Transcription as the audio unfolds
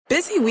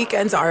Busy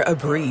weekends are a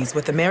breeze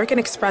with American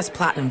Express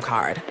Platinum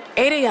Card.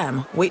 8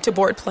 a.m., wait to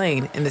board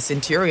plane in the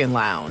Centurion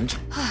Lounge.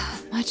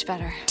 Much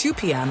better. 2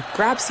 p.m.,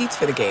 grab seats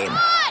for the game.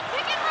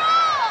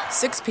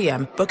 6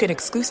 p.m., book an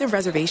exclusive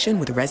reservation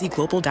with Resy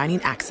Global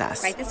Dining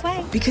Access. Right this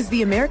way. Because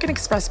the American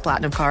Express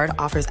Platinum Card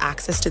offers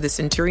access to the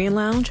Centurion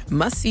Lounge,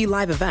 must-see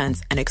live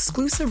events, and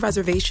exclusive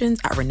reservations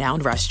at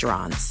renowned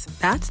restaurants.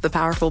 That's the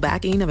powerful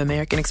backing of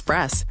American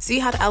Express. See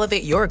how to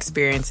elevate your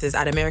experiences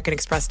at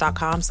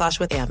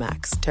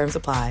americanexpress.com/withAmex. Terms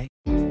apply.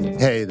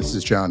 Hey, this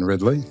is John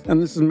Ridley.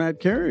 And this is Matt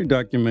Carey,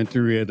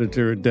 documentary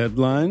editor at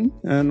Deadline.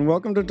 And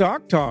welcome to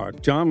Doc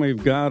Talk. John,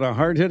 we've got a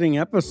hard-hitting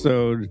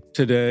episode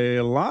today.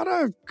 A lot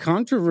of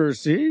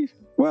controversy.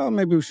 Well,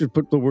 maybe we should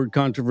put the word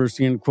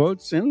controversy in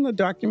quotes in the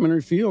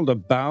documentary field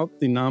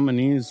about the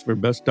nominees for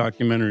Best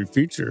Documentary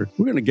Feature.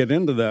 We're going to get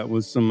into that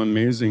with some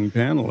amazing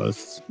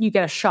panelists. You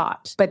get a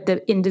shot, but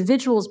the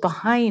individuals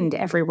behind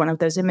every one of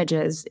those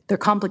images, they're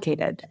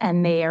complicated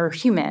and they are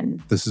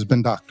human. This has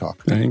been Doc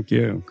Talk. Thank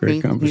you.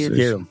 Great conversation.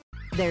 Thank you.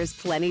 There's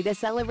plenty to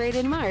celebrate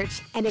in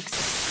March and National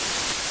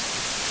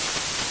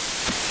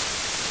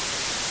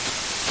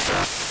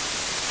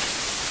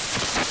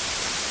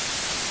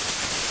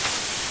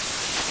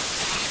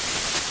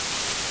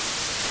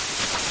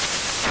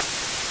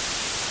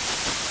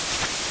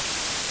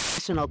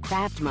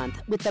Craft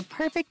Month with the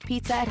perfect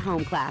pizza at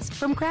home class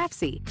from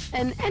Craftsy.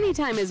 And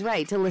anytime is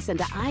right to listen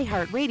to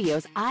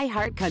iHeartRadio's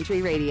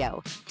iHeartCountry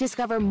Radio.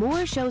 Discover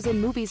more shows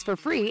and movies for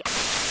free.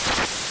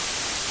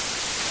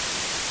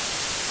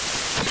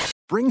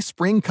 Bring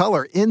spring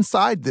color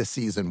inside this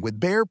season with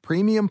Behr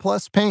Premium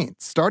Plus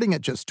paint, starting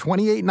at just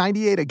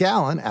 $28.98 a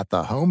gallon at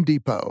the Home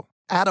Depot.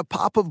 Add a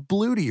pop of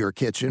blue to your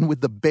kitchen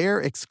with the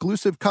Behr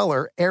exclusive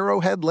color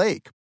Arrowhead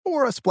Lake,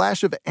 or a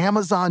splash of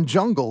Amazon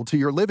Jungle to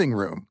your living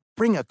room.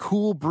 Bring a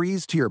cool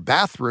breeze to your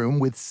bathroom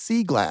with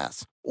Sea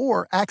Glass,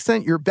 or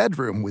accent your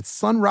bedroom with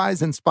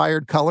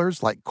sunrise-inspired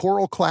colors like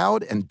Coral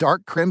Cloud and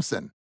Dark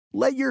Crimson.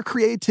 Let your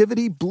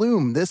creativity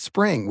bloom this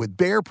spring with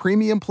Behr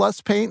Premium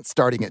Plus paint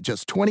starting at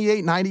just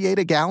 $28.98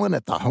 a gallon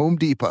at the Home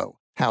Depot.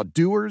 How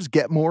doers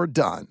get more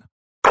done.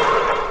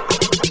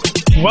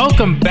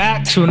 Welcome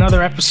back to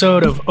another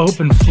episode of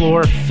Open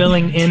Floor,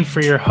 filling in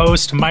for your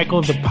host,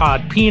 Michael the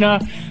Pod Pina.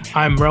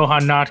 I'm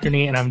Rohan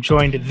Nadkarni, and I'm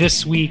joined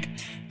this week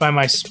by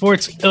my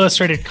Sports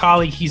Illustrated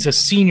colleague. He's a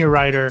senior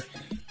writer,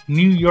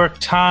 New York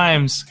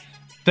Times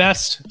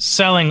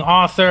best-selling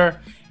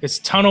author. It's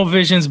Tunnel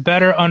Vision's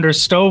Better Under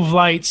Stove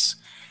Lights.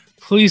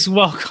 Please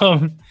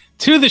welcome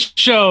to the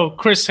show,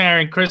 Chris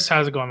Herring. Chris,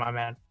 how's it going, my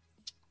man?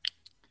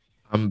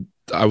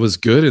 I was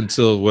good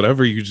until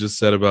whatever you just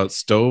said about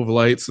stove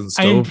lights and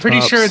stove I'm pretty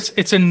tops. sure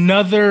it's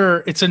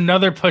another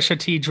Pusha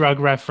T drug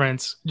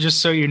reference,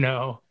 just so you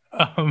know.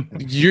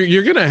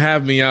 You're gonna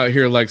have me out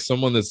here like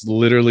someone that's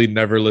literally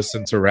never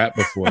listened to rap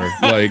before.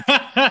 Like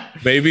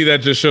maybe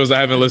that just shows I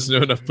haven't listened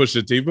to enough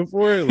Pusha T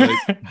before.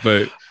 Like,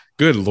 but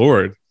good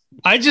Lord.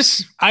 I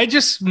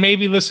just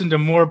maybe listen to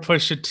more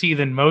Pusha T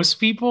than most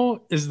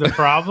people is the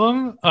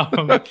problem.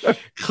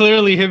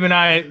 Clearly him and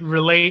I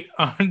relate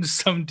on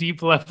some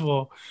deep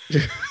level.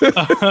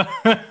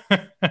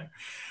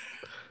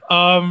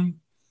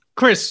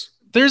 Chris,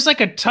 there's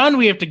like a ton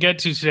we have to get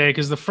to today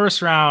because the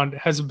first round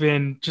has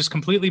been just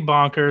completely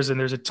bonkers and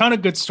there's a ton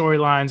of good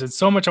storylines and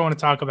so much I want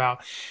to talk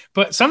about.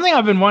 But something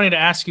I've been wanting to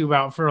ask you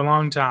about for a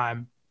long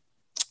time,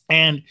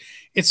 and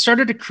it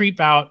started to creep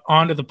out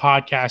onto the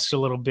podcast a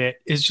little bit,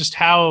 is just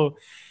how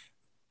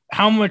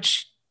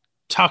much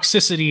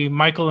toxicity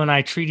Michael and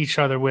I treat each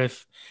other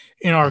with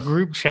in our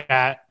group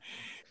chat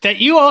that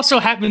you also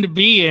happen to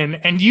be in.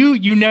 And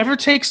you never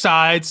take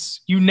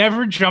sides. You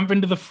never jump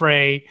into the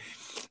fray.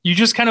 You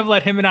just kind of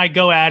let him and I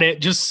go at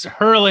it, just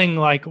hurling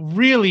like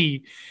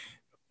really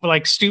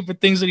like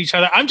stupid things at each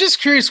other. I'm just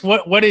curious,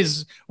 what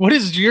is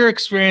your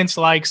experience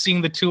like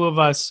seeing the two of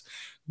us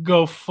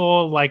go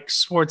full like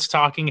sports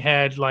talking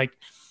head, like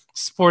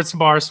sports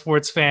bar,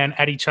 sports fan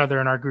at each other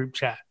in our group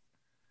chat?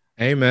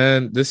 Hey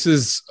man, this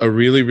is a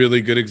really,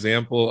 really good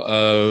example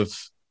of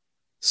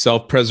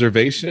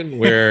self-preservation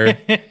where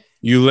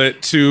you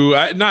let two,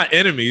 not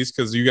enemies,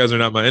 because you guys are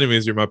not my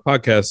enemies, you're my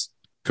podcast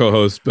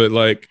co-host, but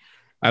like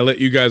I let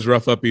you guys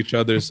rough up each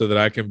other so that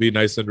I can be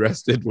nice and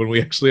rested when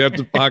we actually have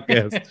the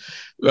podcast.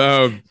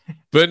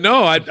 But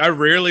no, I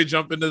rarely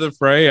jump into the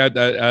fray.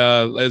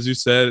 As you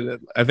said,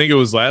 I think it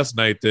was last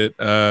night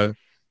that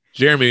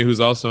Jeremy, who's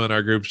also in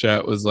our group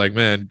chat, was like,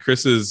 man,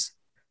 Chris's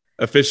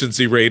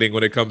efficiency rating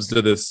when it comes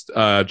to this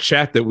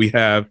chat that we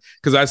have,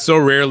 because I so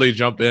rarely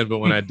jump in, but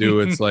when I do,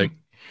 it's like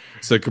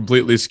to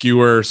completely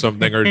skewer or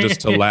something, or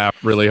just to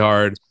laugh really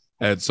hard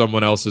at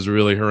someone else's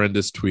really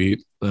horrendous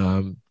tweet.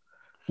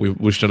 We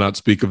wish to not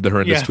speak of the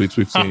horrendous tweets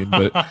we've seen,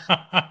 but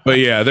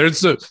yeah,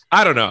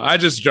 I don't know. I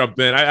just jump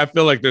in. I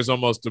feel like there's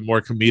almost a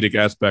more comedic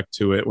aspect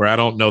to it where I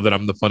don't know that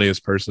I'm the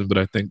funniest person, but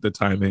I think the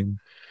timing,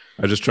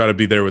 I just try to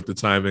be there with the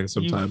timing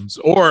sometimes.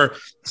 Or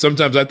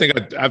sometimes I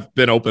think I've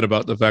been open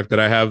about the fact that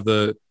I have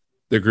the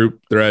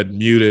group thread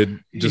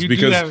muted just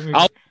because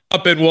I'll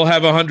up and we'll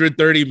have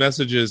 130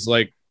 messages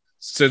like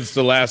since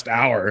the last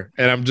hour.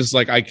 And I'm just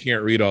like, I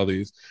can't read all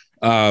these.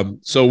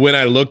 So when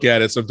I look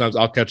at it, sometimes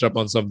I'll catch up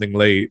on something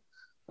late,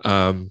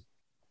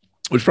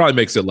 which probably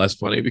makes it less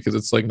funny because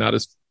it's like not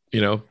as,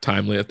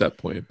 timely at that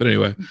point. But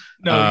anyway.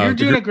 No, you're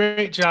doing a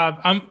great job.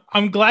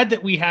 I'm glad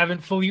that we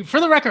haven't fully, for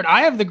the record,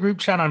 I have the group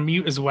chat on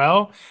mute as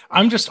well.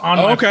 I'm just on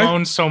my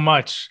phone so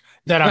much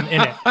that I'm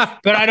in it.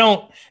 But I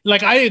don't,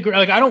 I agree,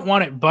 I don't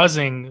want it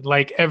buzzing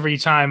like every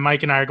time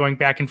Mike and I are going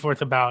back and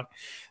forth about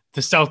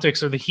the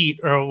Celtics or the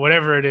Heat or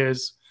whatever it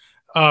is,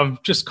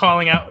 just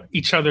calling out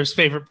each other's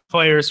favorite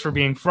players for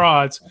being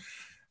frauds.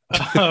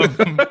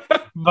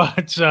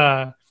 But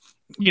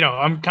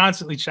I'm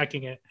constantly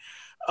checking it.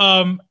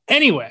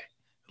 Anyway,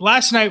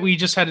 last night we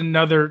just had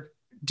another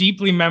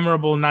deeply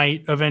memorable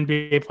night of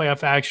NBA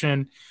playoff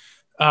action.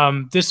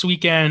 This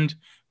weekend,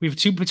 we have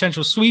 2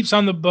 potential sweeps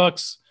on the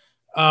books.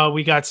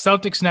 We got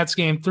Celtics Nets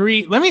game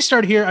 3. Let me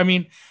start here. I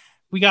mean,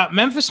 we got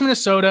Memphis,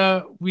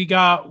 Minnesota. We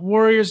got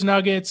Warriors,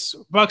 Nuggets,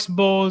 Bucks,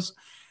 Bulls,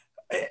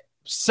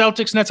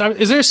 Celtics, Nets.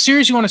 Is there a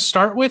series you want to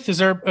start with? Is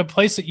there a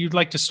place that you'd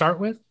like to start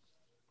with?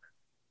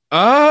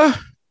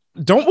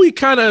 Don't we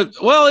kind of?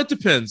 Well, it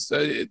depends.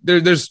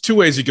 There's 2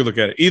 ways you could look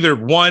at it. Either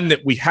one,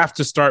 that we have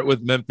to start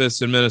with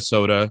Memphis and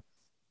Minnesota,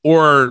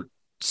 or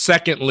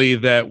secondly,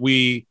 that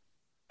we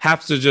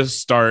have to just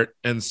start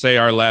and say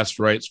our last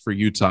rites for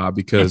Utah,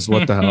 because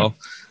what the hell?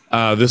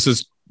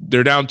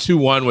 They're down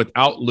 2-1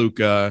 without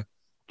Luka,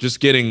 just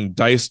getting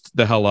diced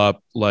the hell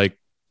up like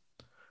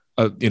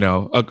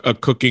a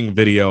cooking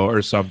video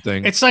or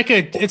something. It's like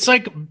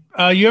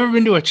you ever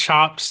been to a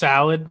chopped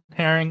salad,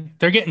 Herring?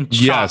 They're getting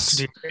chopped. Yes,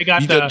 dude. They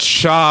got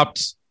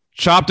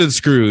chopped and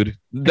screwed.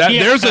 I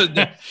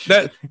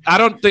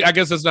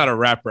guess that's not a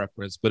rap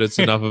reference, but it's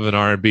enough of an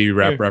R&B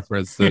rap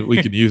reference that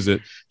we can use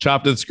it.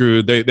 Chopped and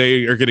screwed.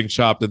 They are getting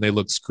chopped and they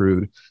look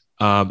screwed.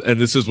 And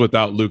this is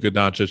without Luka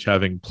Doncic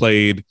having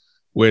played,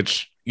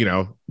 which,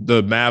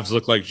 the Mavs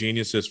look like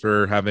geniuses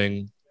for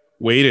having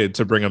waited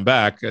to bring him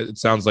back. It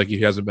sounds like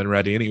he hasn't been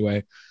ready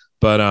anyway,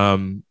 but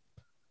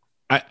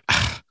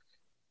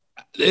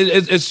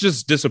it's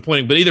just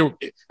disappointing. But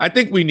I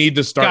think we need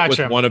to start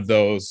with one of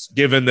those,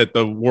 given that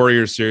the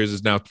Warriors series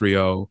is now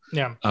 3-0.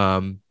 Yeah.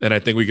 And I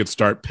think we could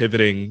start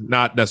pivoting,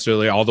 not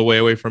necessarily all the way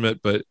away from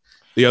it, but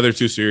the other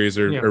 2 series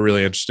are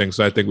really interesting.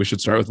 So I think we should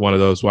start with one of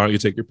those. Why don't you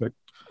take your pick?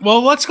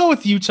 Well, let's go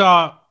with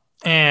Utah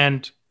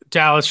and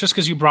Dallas, just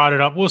because you brought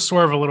it up. We'll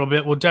swerve a little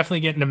bit. We'll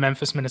definitely get into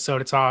Memphis,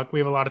 Minnesota talk. We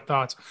have a lot of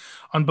thoughts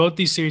on both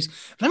these series.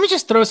 Let me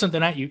just throw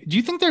something at you. Do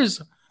you think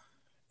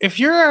if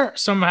you're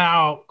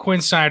somehow Quinn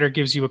Snyder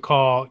gives you a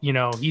call,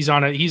 he's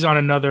on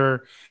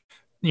another,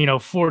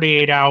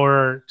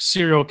 48-hour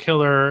serial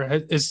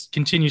killer,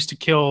 continues to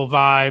kill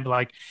vibe.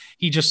 Like,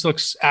 he just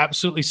looks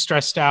absolutely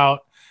stressed out.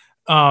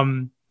 I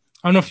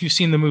don't know if you've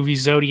seen the movie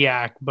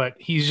Zodiac, but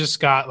he's just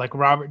got like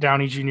Robert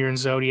Downey Jr. and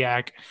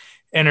Zodiac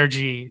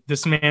energy.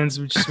 This man's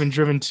just been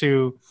driven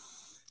to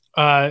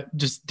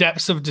just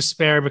depths of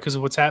despair because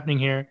of what's happening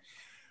here.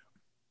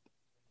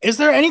 Is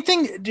there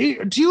anything,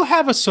 do you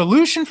have a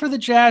solution for the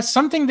Jazz?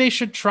 Something they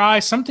should try?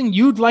 Something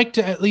you'd like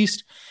to at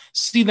least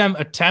see them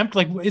attempt?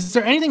 Like, is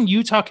there anything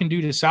Utah can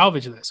do to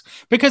salvage this?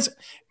 Because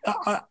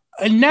I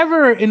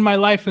never in my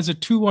life as a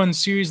 2-1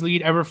 series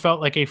lead ever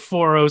felt like a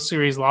 4-0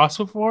 series loss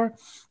before.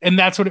 And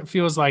that's what it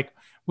feels like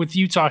with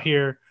Utah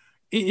here.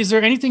 Is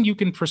there anything you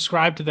can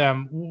prescribe to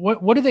them?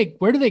 Where do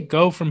they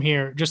go from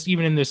here, just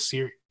even in this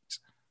series?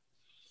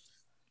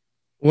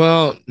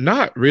 Well,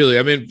 not really.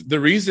 I mean, the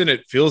reason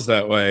it feels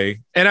that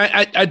way, and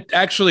I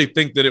actually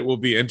think that it will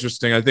be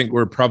interesting. I think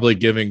we're probably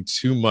giving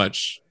too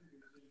much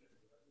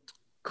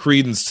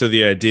credence to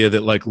the idea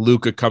that like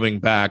Luka coming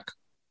back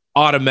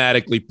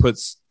automatically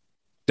puts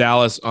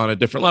Dallas on a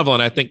different level.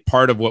 And I think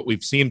part of what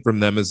we've seen from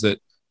them is that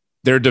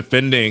they're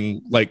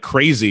defending like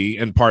crazy,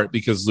 in part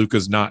because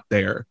Luka's not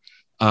there.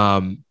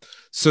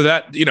 So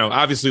that,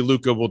 obviously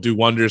Luka will do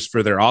wonders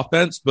for their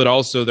offense, but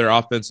also their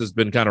offense has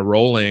been kind of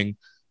rolling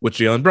with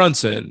Jalen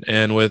Brunson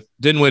and with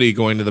Dinwiddie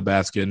going to the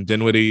basket, and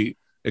Dinwiddie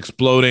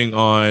exploding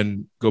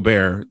on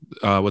Gobert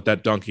with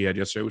that dunk he had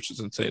yesterday, which is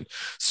insane.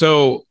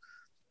 So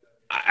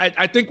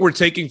I think we're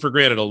taking for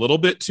granted a little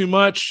bit too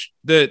much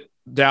that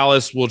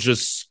Dallas will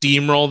just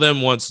steamroll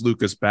them once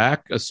Luka's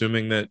back,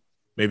 assuming that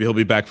maybe he'll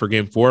be back for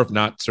game 4, if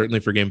not certainly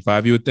for game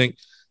 5, you would think.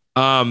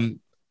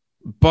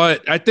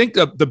 But I think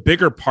the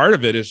bigger part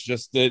of it is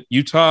just that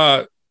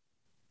Utah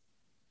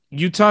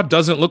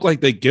doesn't look like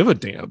they give a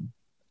damn.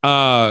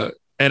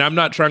 And I'm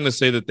not trying to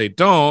say that they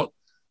don't,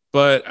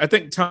 but I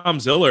think Tom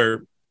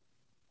Ziller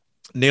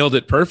nailed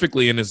it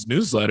perfectly in his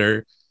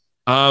newsletter.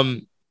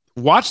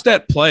 Watch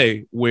that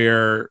play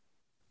where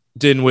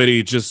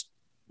Dinwiddie just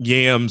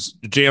jams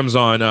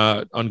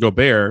on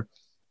Gobert.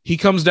 He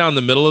comes down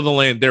the middle of the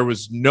lane. There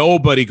was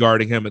nobody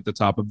guarding him at the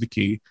top of the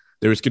key.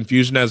 There was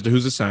confusion as to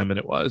whose assignment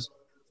it was.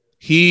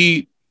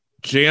 He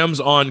jams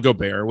on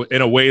Gobert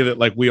in a way that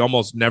like we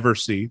almost never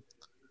see.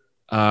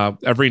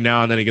 Every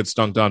now and then he gets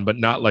dunked on, but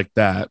not like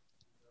that.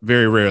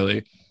 Very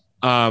rarely.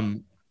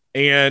 And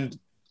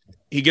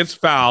he gets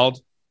fouled,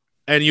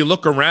 and you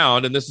look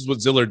around, and this is what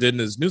Ziller did in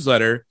his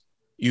newsletter.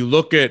 You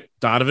look at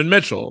Donovan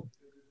Mitchell.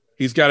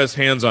 He's got his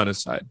hands on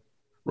his side.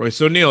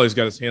 Royce O'Neal, he's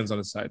got his hands on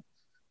his side.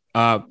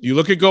 You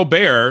look at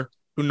Gobert,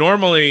 who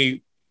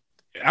normally,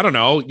 I don't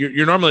know,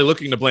 you're normally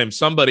looking to blame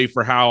somebody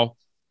for how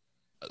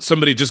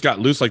somebody just got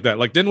loose like that.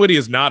 Like Dinwiddie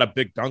is not a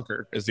big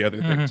dunker is the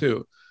other thing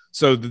too.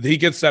 So he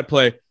gets that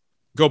play.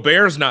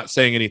 Gobert's not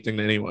saying anything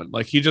to anyone.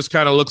 Like he just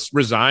kind of looks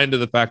resigned to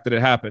the fact that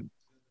it happened.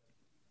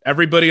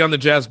 Everybody on the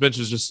Jazz bench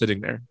is just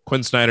sitting there,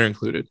 Quinn Snyder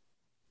included.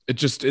 It's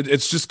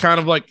just kind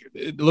of like,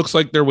 it looks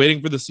like they're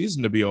waiting for the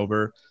season to be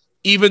over,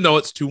 even though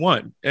it's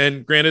 2-1.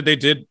 And granted, they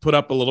did put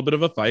up a little bit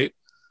of a fight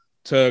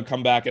to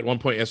come back at one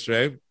point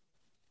yesterday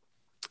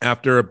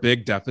after a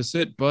big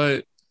deficit,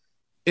 but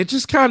it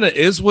just kind of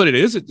is what it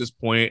is at this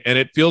point. And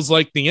it feels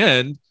like the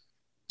end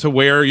to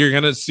where you're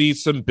going to see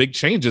some big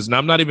changes. And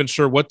I'm not even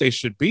sure what they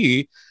should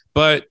be,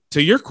 but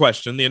to your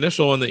question, the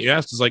initial one that you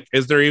asked is like,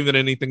 is there even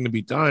anything to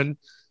be done?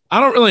 I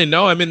don't really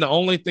know. I mean, the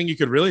only thing you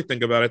could really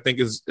think about, I think,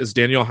 is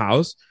Daniel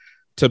House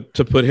to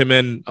put him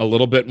in a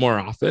little bit more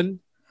often,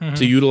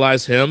 to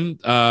utilize him.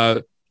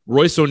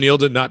 Royce O'Neal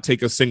did not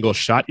take a single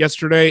shot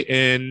yesterday.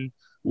 And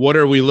what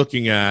are we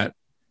looking at?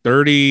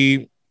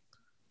 30,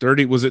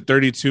 was it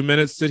 32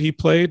 minutes that he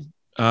played?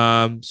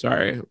 Sorry, I'm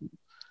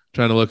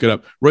trying to look it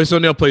up. Royce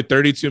O'Neal played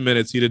 32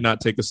 minutes. He did not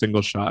take a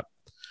single shot.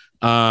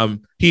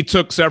 He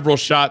took several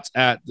shots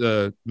at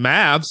the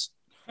Mavs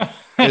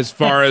as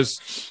far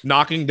as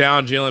knocking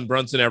down Jalen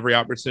Brunson every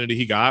opportunity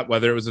he got,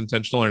 whether it was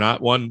intentional or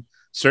not. One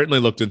certainly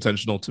looked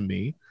intentional to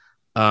me.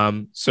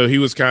 So he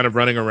was kind of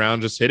running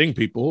around just hitting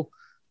people,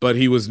 but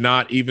he was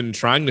not even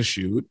trying to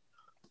shoot.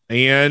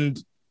 And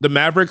the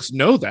Mavericks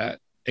know that.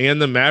 And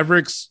the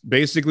Mavericks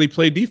basically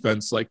play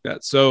defense like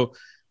that. So,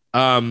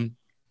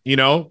 you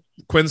know,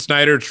 Quinn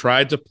Snyder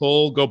tried to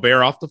pull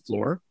Gobert off the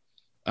floor.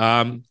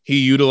 He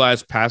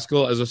utilized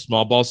Pascal as a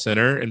small ball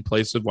center in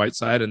place of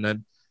Whiteside and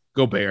then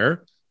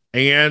Gobert.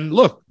 And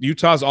look,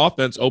 Utah's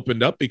offense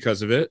opened up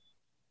because of it,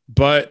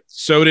 but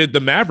so did the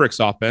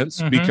Mavericks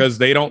offense because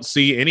they don't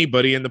see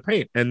anybody in the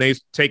paint and they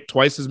take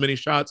twice as many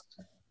shots.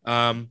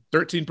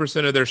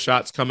 13% of their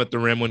shots come at the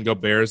rim when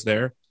Gobert is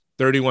there.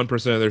 31%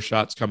 of their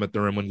shots come at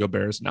the rim when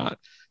Gobert is not.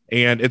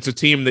 And it's a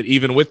team that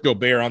even with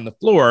Gobert on the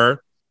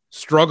floor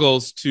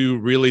struggles to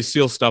really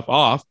seal stuff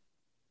off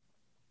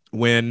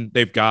when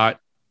they've got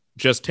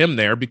just him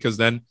there, because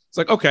then it's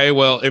like, okay,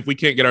 well, if we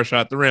can't get our shot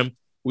at the rim,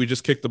 we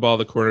just kick the ball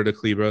the corner to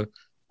Kleber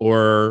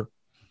or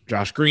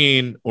Josh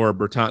Green or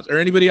Bertans or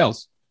anybody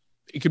else.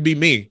 It could be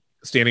me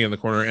standing in the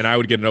corner and I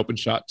would get an open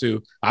shot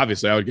too.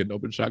 Obviously I would get an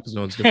open shot because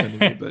no one's defending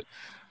me, but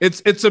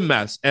it's a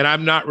mess. And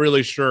I'm not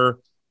really sure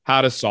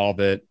how to solve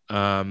it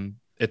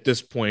at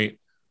this point,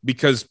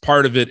 because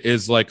part of it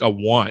is like a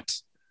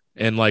want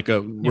and like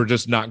we're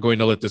just not going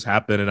to let this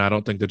happen. And I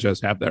don't think the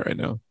Jazz have that right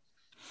now.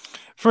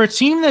 For a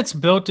team that's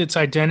built its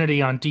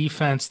identity on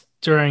defense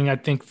during, I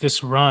think,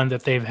 this run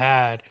that they've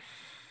had,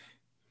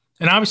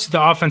 and obviously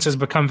the offense has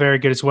become very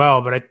good as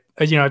well, but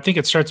I think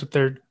it starts with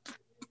their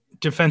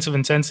defensive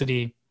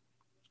intensity.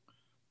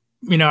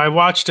 You know, I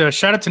watched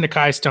shout out to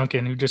Nakai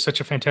Duncan, who does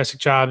such a fantastic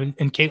job,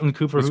 and Caitlin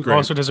Cooper, who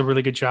also does a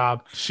really good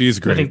job. She's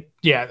great.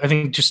 I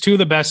think just two of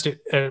the best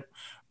at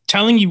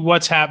telling you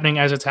what's happening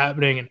as it's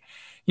happening. And,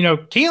 you know,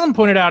 Caitlin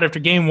pointed out after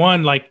game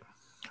one, like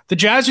the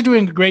Jazz are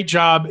doing a great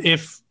job.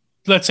 If,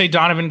 let's say,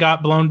 Donovan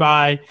got blown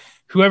by,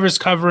 whoever's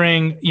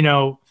covering, you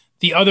know,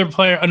 another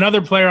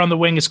player on the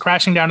wing is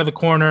crashing down to the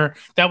corner.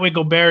 That way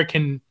Gobert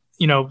can,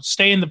 you know,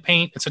 stay in the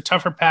paint. It's a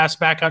tougher pass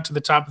back out to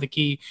the top of the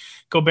key.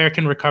 Gobert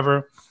can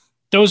recover.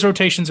 Those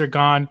rotations are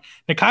gone.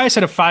 Nakai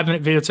had a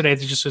 5-minute video today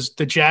that just says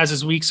the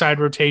Jazz's weak side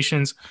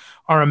rotations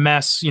are a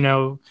mess. You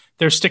know,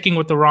 they're sticking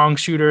with the wrong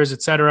shooters,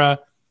 etc.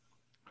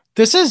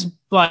 This is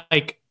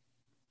like,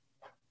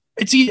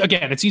 it's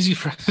easy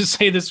for us to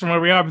say this from where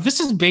we are, but this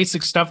is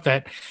basic stuff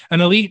that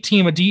an elite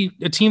team, a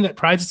team that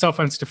prides itself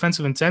on its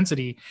defensive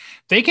intensity,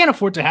 they can't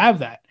afford to have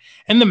that.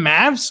 And the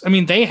Mavs, I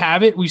mean, they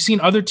have it. We've seen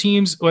other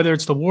teams, whether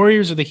it's the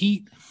Warriors or the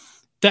Heat,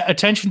 the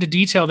attention to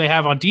detail they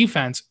have on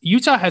defense.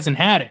 Utah hasn't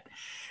had it.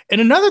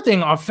 And another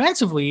thing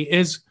offensively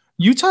is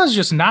Utah's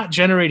just not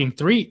generating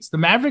threes. The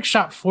Mavericks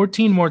shot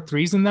 14 more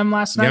threes than them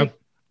last night.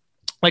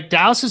 Like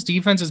Dallas's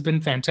defense has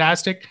been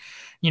fantastic.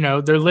 You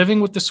know, they're living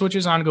with the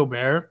switches on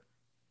Gobert.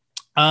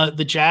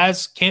 The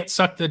Jazz can't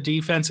suck the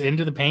defense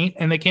into the paint,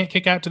 and they can't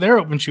kick out to their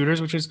open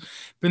shooters, which has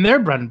been their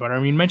bread and butter. I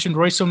mean, you mentioned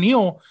Royce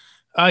O'Neal.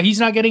 He's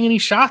not getting any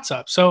shots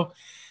up. So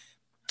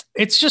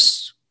it's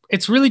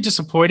really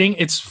disappointing.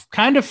 It's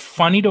kind of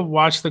funny to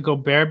watch the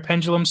Gobert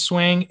pendulum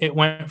swing. It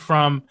went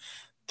from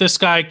this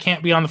guy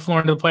can't be on the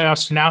floor into the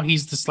playoffs to now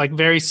he's this like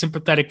very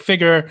sympathetic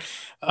figure.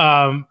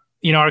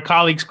 You know, our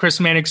colleagues, Chris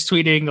Mannix,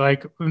 tweeting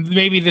like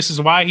maybe this is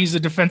why he's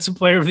the defensive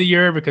player of the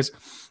year, because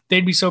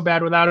they'd be so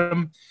bad without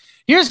him.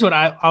 Here's what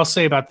I'll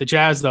say about the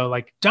Jazz, though.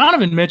 Like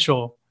Donovan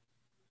Mitchell,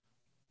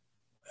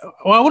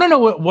 well, I want to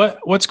know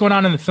what's going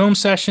on in the film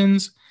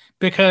sessions,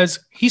 because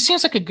he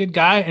seems like a good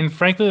guy and,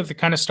 frankly, the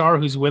kind of star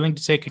who's willing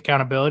to take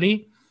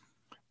accountability.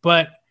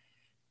 But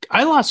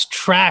I lost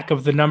track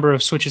of the number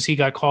of switches he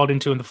got called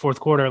into in the fourth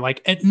quarter.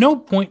 Like, at no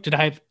point did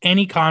I have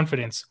any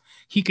confidence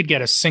he could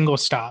get a single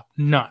stop.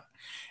 None.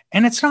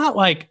 And it's not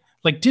like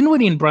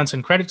Dinwiddie and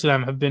Brunson, credit to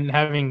them, have been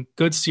having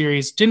good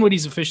series.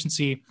 Dinwiddie's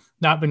efficiency,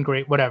 not been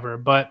great, whatever.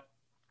 But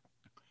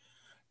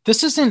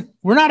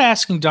we're not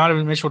asking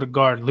Donovan Mitchell to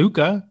guard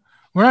Luka.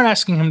 We're not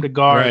asking him to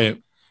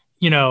guard,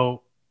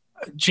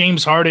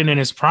 James Harden in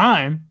his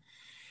prime.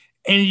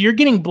 And you're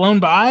getting blown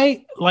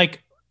by.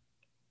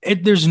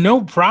 There's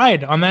no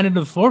pride on that end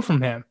of the floor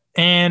from him.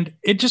 And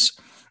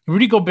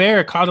Rudy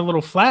Gobert caught a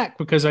little flack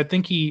because I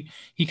think he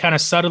kind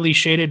of subtly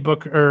shaded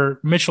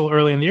Mitchell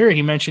early in the year.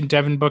 He mentioned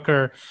Devin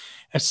Booker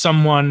as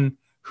someone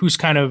who's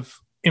kind of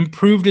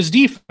improved his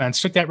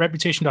defense, took that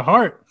reputation to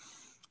heart.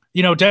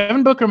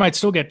 Devin Booker might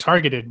still get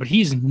targeted, but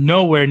he's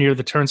nowhere near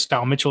the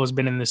turnstile Mitchell has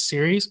been in this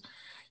series.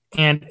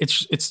 And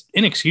it's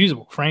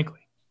inexcusable, frankly.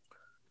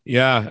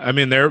 Yeah. I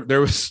mean, there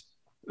was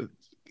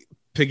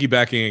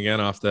piggybacking again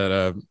off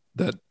that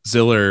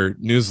Ziller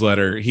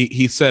newsletter.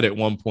 He said at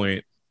one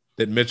point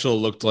that Mitchell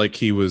looked like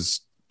he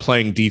was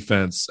playing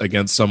defense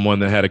against someone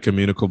that had a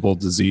communicable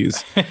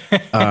disease.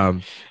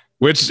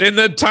 Which in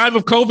the time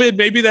of COVID,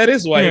 maybe that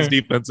is why his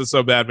defense is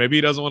so bad. Maybe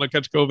he doesn't want to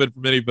catch COVID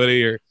from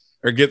anybody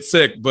or get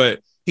sick, but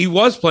he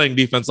was playing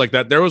defense like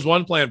that. There was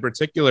one play in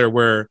particular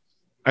where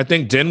I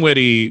think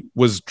Dinwiddie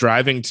was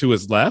driving to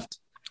his left.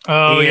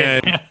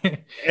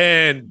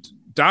 And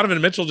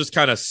Donovan Mitchell just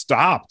kind of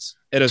stopped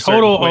at a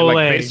certain point.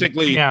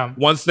 Basically,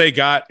 once they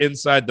got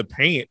inside the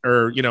paint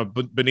or,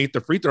 beneath the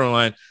free throw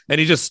line,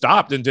 and he just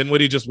stopped and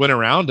Dinwiddie just went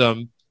around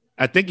him.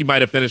 I think he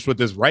might have finished with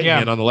his right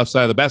hand on the left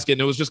side of the basket.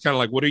 And it was just kind of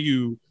like, what are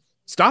you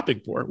stopping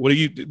for? What are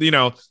you,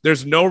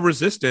 there's no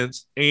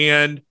resistance.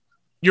 And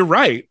you're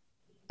right.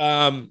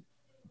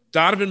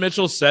 Donovan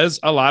Mitchell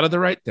says a lot of the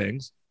right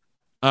things.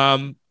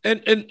 And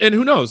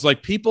who knows,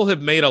 people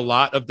have made a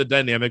lot of the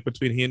dynamic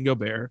between he and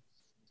Gobert.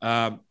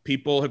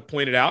 People have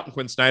pointed out, and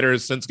Quinn Snyder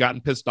has since gotten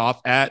pissed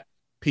off at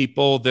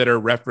people that are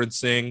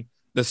referencing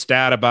the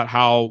stat about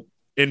how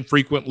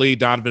infrequently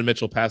Donovan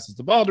Mitchell passes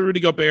the ball to Rudy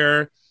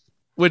Gobert,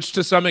 which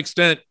to some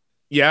extent,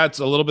 it's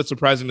a little bit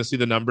surprising to see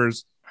the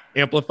numbers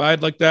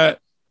amplified like that.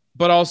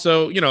 But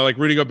also,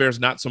 Rudy Gobert is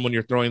not someone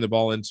you're throwing the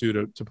ball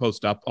into to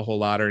post up a whole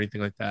lot or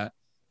anything like that.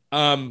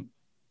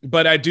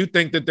 But I do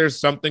think that there's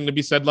something to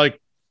be said.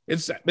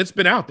 It's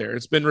been out there.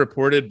 It's been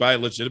reported by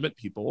legitimate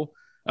people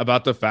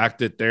about the fact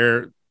that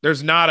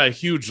there's not a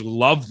huge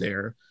love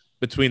there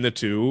between the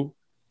two,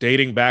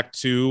 dating back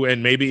to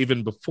and maybe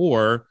even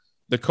before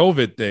the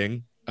COVID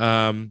thing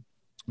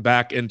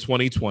back in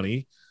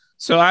 2020.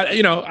 So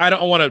I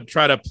don't want to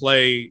try to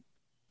play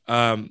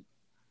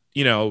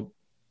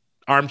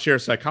armchair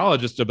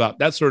psychologist about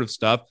that sort of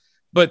stuff,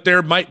 but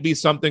there might be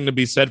something to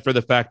be said for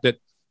the fact that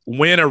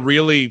when a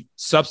really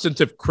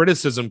substantive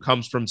criticism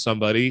comes from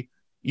somebody,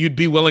 you'd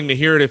be willing to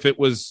hear it if it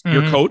was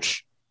your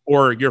coach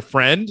or your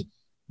friend,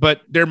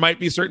 but there might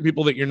be certain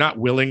people that you're not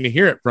willing to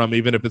hear it from,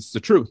 even if it's the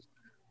truth.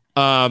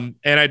 And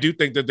I do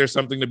think that there's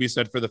something to be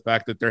said for the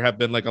fact that there have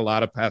been a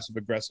lot of passive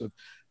aggressive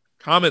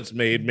comments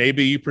made.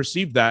 Maybe you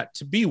perceive that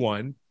to be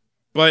one,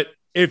 but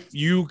if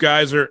you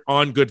guys are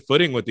on good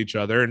footing with each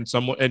other and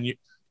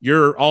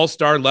your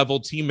all-star level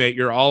teammate,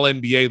 your all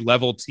NBA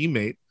level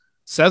teammate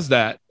says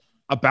that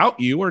about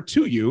you or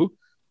to you,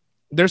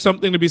 there's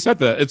something to be said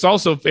for that. It's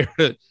also fair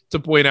to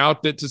point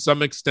out that to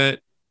some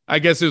extent, I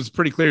guess it was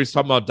pretty clear he's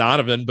talking about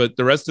Donovan, but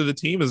the rest of the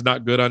team is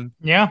not good on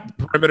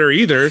perimeter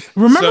either.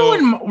 Remember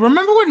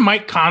when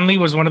Mike Conley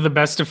was one of the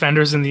best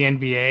defenders in the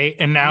NBA,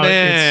 and now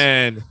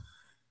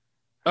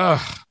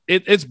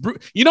it's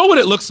you know what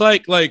it looks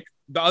like? Like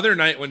the other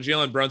night when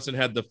Jalen Brunson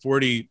had the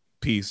 40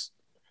 piece.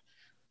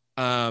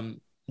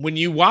 When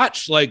you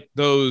watch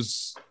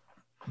those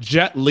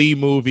Jet Li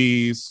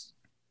movies,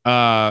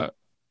 and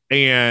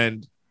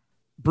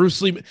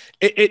Bruce Lee,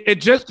 it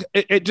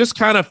just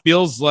kind of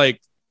feels like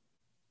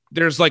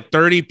there's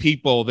 30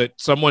 people that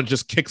someone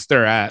just kicks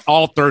their ass,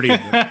 all 30 of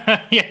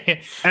them.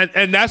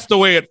 And that's the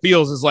way it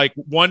feels, is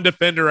one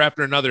defender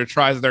after another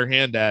tries their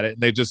hand at it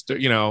and they just, or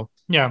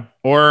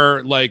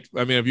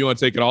if you want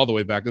to take it all the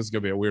way back, this is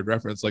gonna be a weird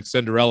reference, like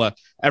Cinderella,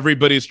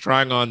 everybody's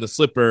trying on the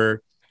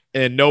slipper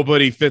and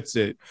nobody fits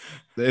it.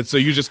 And so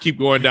you just keep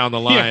going down the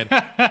line.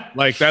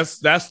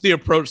 That's the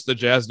approach the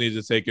Jazz need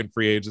to take in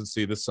free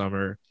agency this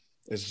summer.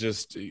 Is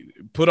just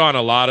bring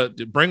a lot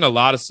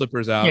of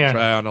slippers out,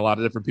 try on a lot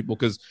of different people,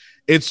 because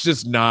it's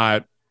just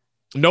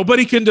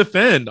nobody can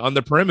defend on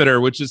the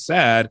perimeter, which is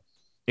sad.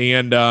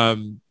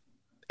 And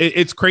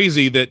it's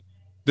crazy that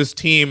this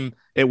team,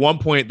 at one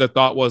point, the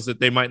thought was that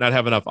they might not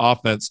have enough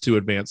offense to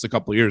advance a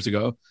couple of years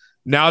ago.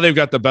 Now they've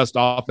got the best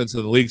offense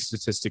in the league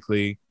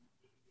statistically,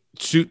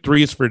 shoot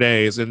threes for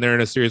days, and they're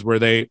in a series where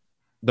the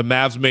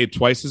Mavs made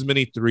twice as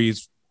many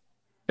threes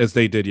as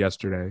they did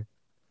yesterday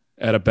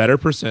at a better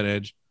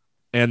percentage.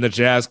 And the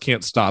Jazz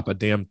can't stop a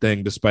damn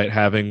thing, despite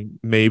having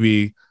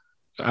maybe,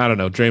 I don't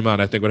know, Draymond,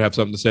 I think, would have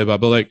something to say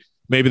about, but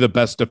maybe the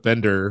best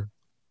defender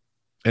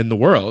in the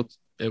world,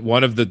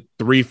 one of the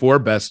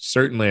 3-4 best,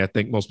 certainly, I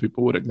think most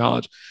people would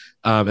acknowledge.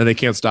 And they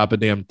can't stop a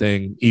damn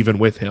thing, even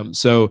with him.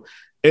 So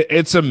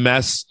it's a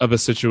mess of a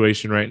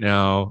situation right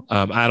now.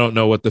 I don't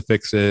know what the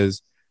fix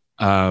is.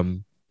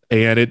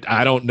 And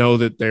I don't know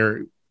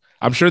that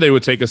I'm sure they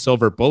would take a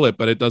silver bullet,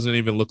 but it doesn't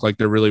even look like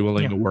they're really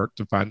willing to work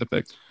to find the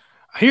fix.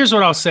 Here's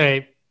what I'll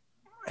say,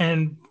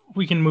 and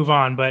we can move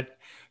on, but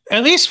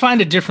at least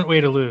find a different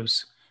way to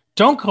lose.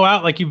 Don't go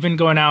out like you've been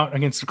going out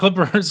against the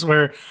Clippers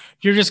where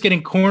you're just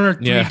getting cornered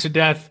three to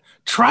death.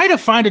 Try to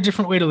find a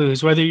different way to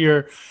lose, whether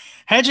you're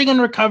hedging and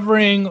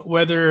recovering,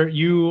 whether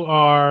you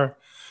are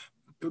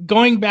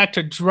going back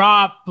to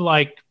drop,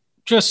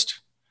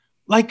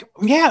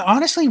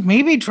 honestly,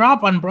 maybe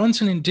drop on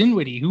Brunson and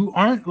Dinwiddie, who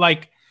aren't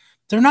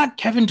they're not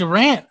Kevin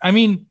Durant. I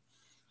mean,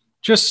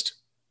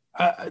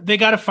 they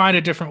got to find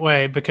a different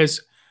way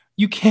because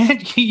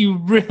you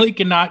really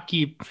cannot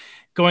keep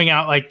going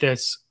out like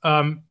this.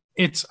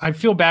 I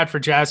feel bad for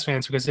Jazz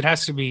fans because it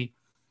has to be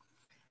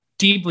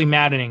deeply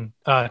maddening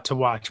to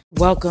watch.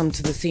 Welcome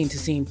to the Scene to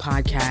Scene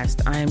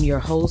podcast. I am your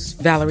host,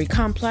 Valerie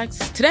Complex.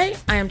 Today,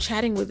 I am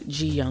chatting with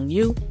Ji Young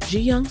Yu. Ji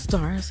Young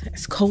stars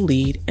as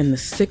co-lead in the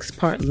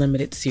 6-part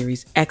limited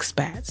series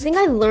Expats. I think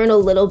I learn a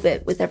little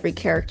bit with every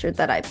character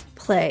that I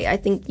play. I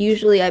think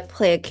usually I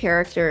play a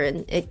character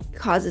and it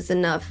causes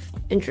enough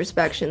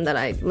introspection that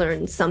I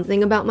learn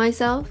something about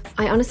myself.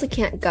 I honestly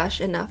can't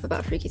gush enough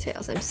about Freaky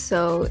Tales. I'm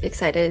so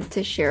excited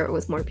to share it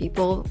with more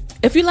people.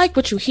 If you like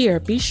what you hear,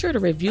 be sure to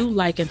review,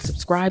 like, and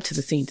subscribe to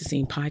the Scene to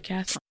Scene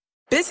podcast.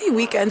 Busy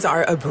weekends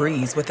are a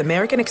breeze with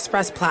American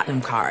Express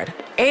Platinum Card.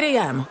 8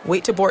 a.m.,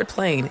 wait to board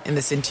plane in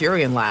the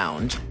Centurion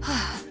Lounge.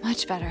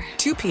 Much better.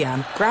 2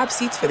 p.m., grab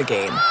seats for the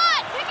game.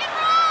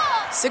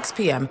 6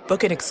 p.m.,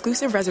 book an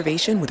exclusive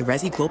reservation with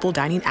Resi Global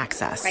Dining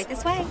Access. Right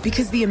this way.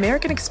 Because the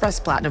American Express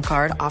Platinum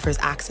Card offers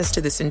access to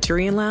the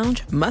Centurion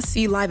Lounge,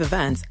 must-see live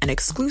events, and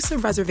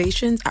exclusive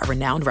reservations at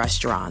renowned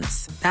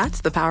restaurants.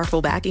 That's the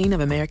powerful backing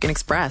of American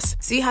Express.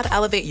 See how to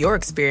elevate your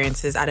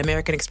experiences at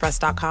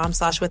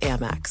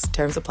americanexpress.com/with-Amex.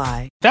 Terms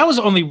apply. That was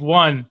only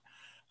one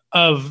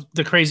of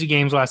the crazy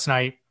games last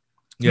night.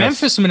 Yes.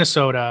 Memphis,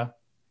 Minnesota.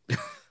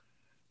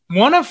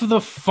 One of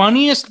the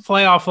funniest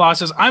playoff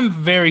losses. I'm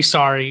very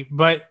sorry,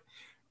 but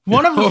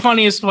one of the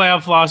funniest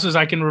playoff losses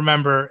I can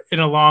remember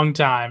in a long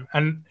time.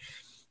 And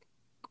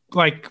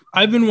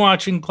I've been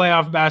watching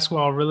playoff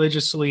basketball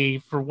religiously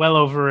for well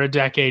over a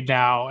decade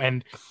now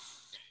and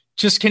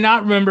just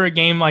cannot remember a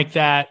game like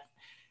that.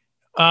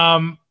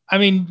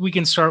 We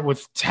can start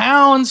with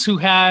Towns,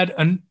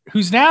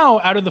 who's now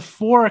out of the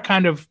 4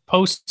 kind of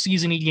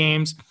postseason-y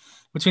games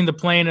between the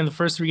play-in and the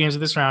first 3 games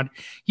of this round.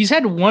 He's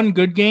had 1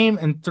 good game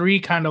and 3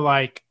 kind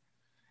of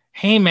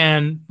hey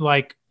man,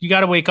 you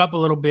got to wake up a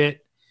little bit.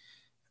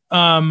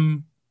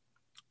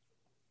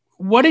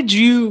 What did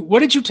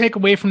you take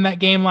away from that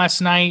game last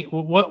night?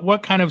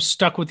 What kind of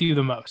stuck with you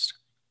the most?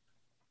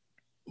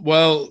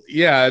 Well,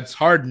 yeah, it's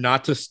hard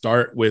not to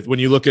start with when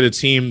you look at a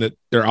team that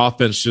their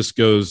offense just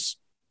goes,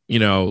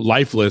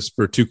 lifeless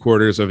for 2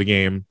 quarters of a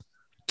game.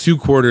 2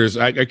 quarters.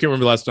 I can't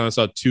remember the last time I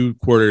saw 2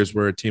 quarters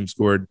where a team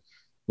scored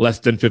less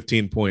than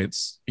 15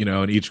 points,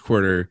 in each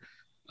quarter,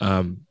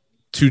 2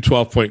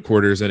 12-point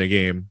quarters in a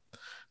game.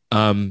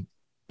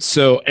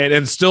 So,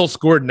 and still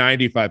scored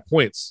 95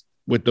 points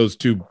with those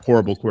 2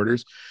 horrible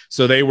quarters.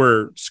 So they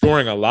were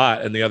scoring a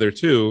lot in the other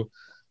 2.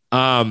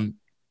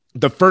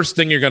 The first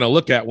thing you're going to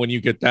look at when you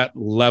get that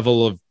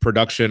level of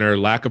production or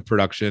lack of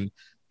production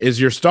is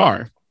your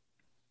star.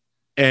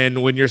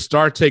 And when your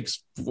star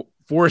takes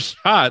 4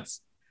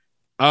 shots,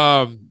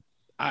 I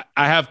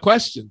have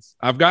questions.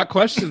 I've got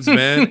questions,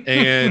 man.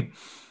 And,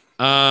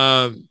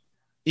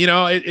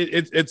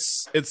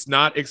 it's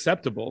not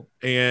acceptable.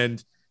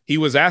 And he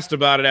was asked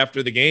about it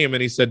after the game,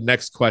 and he said,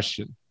 next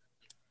question.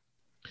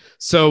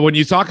 So when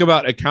you talk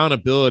about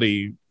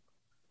accountability,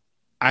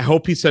 I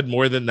hope he said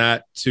more than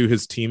that to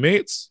his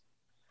teammates.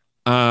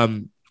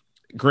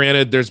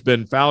 Granted, there's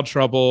been foul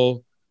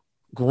trouble.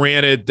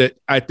 Granted that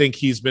I think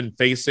he's been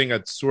facing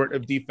a sort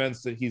of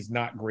defense that he's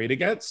not great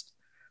against,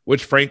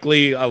 which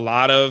frankly, a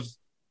lot of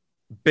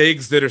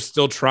bigs that are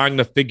still trying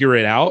to figure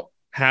it out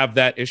have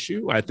that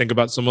issue. I think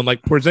about someone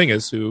like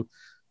Porzingis, who,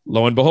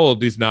 lo and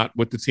behold, he's not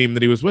with the team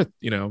that he was with,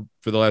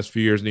 for the last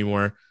few years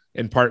anymore,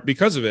 in part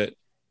because of it,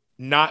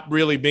 not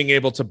really being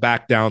able to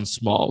back down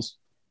smalls.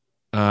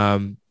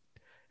 And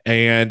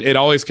it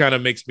always kind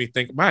of makes me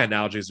think, my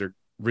analogies are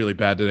really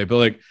bad today,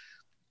 but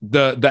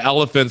the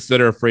elephants that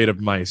are afraid of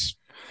mice.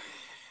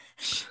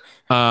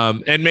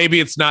 And maybe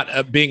it's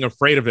not being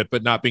afraid of it,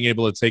 but not being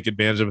able to take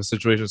advantage of a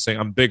situation, saying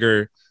I'm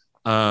bigger.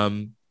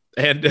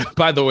 And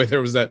by the way,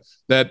 there was that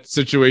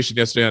situation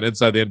yesterday on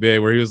Inside the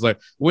NBA where he was like,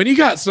 when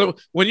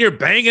you're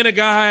banging a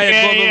guy,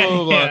 and blah, blah,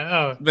 blah, blah. Yeah.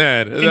 Oh,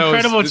 man,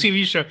 incredible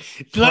TV show.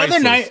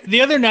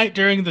 The other night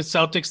during the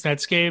Celtics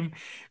Nets game,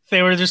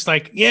 they were just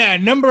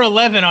number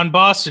 11 on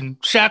Boston.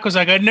 Shaq was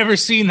like, I'd never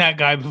seen that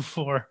guy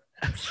before.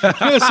 It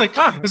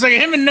was like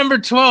him and number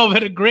 12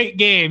 had a great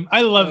game.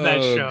 I love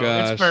that show.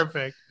 Gosh. It's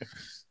perfect.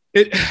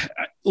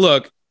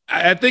 Look,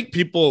 I think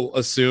people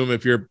assume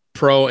if you're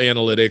pro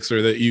analytics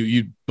or that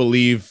you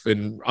believe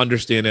and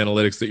understand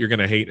analytics that you're going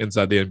to hate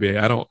Inside the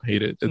NBA. I don't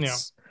hate it.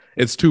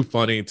 It's too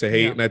funny to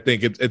hate. Yeah. And I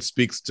think it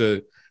speaks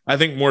to, I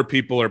think more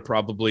people are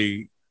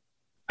probably,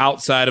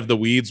 outside of the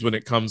weeds when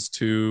it comes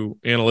to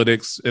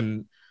analytics,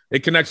 and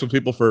it connects with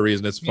people for a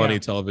reason. It's funny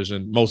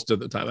television most of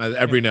the time.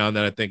 Every now and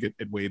then I think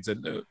it wades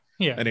into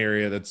an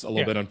area that's a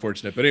little bit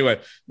unfortunate. But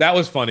anyway, that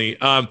was funny.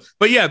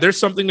 But yeah, there's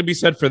something to be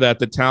said for that.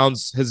 The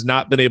Towns has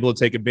not been able to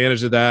take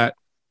advantage of that.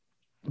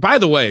 By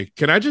the way,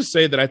 can I just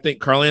say that I think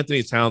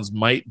Karl-Anthony Towns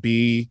might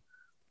be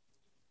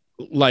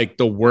like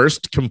the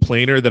worst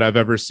complainer that I've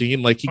ever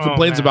seen. Like he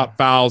complains about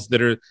fouls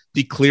that are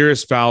the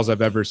clearest fouls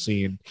I've ever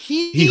seen.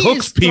 He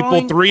hooks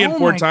people 3 and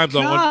 4 times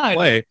on one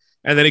play,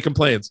 and then he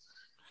complains.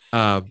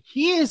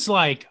 He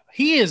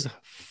is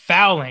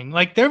fouling.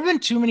 Like there have been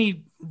too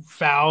many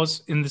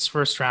fouls in this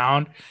first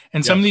round,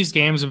 and some of these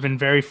games have been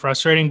very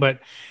frustrating, but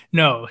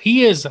no,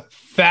 he is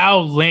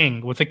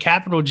fouling with a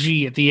capital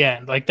G at the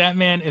end. Like that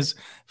man is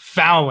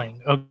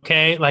fouling.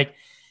 Okay. Like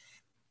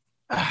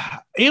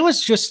it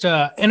was just,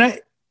 and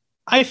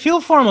I feel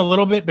for him a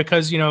little bit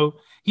because,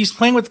 he's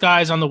playing with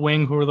guys on the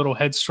wing who are a little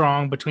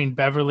headstrong between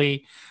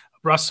Beverly,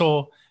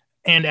 Russell,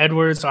 and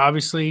Edwards.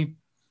 Obviously,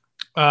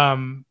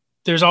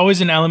 there's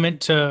always an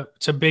element to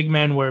big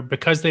men where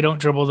because they don't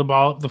dribble the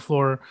ball up the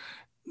floor,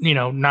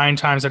 9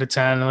 times out of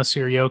 10, unless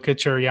you're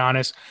Jokic or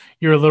Giannis,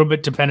 you're a little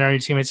bit dependent on your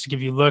teammates to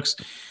give you looks.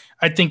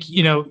 I think,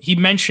 he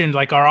mentioned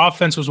like our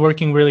offense was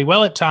working really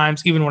well at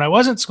times, even when I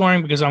wasn't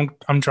scoring because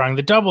I'm drawing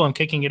the double, I'm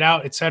kicking it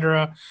out,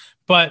 etc.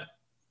 But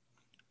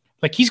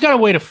like he's got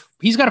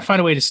to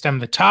find a way to stem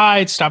the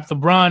tide, stop the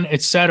run,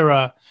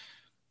 etc.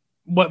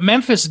 What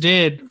Memphis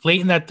did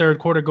late in that third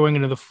quarter going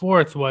into the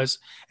fourth was,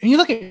 and you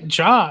look at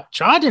Ja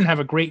didn't have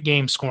a great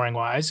game scoring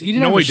wise. He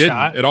didn't have a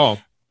shot at all.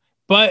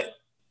 But,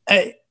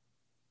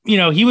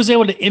 he was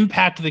able to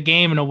impact the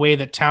game in a way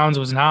that Towns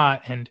was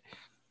not. And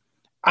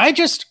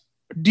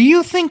do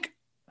you think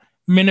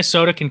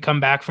Minnesota can come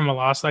back from a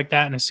loss like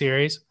that in a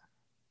series?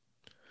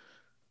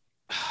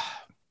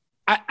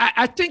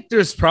 I think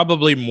there's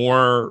probably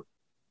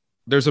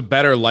there's a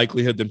better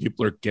likelihood than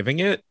people are giving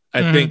it.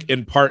 I think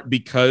in part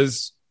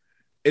because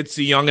it's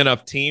a young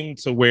enough team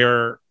to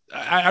where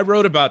I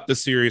wrote about the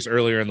series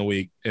earlier in the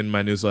week in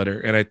my newsletter.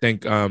 And I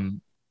think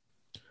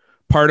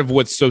part of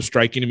what's so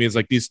striking to me is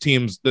like these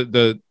teams,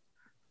 the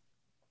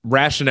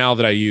rationale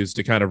that I use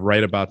to kind of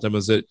write about them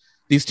is that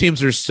these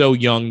teams are so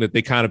young that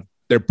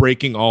they're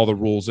breaking all the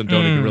rules and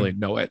don't even really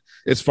know it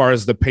as far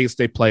as the pace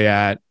they play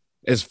at,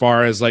 as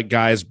far as like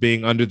guys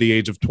being under the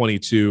age of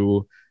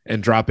 22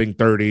 and dropping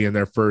 30 in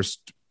their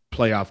first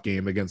playoff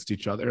game against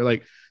each other,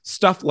 like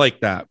stuff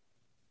like that,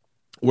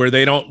 where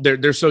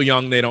they're so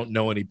young, they don't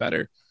know any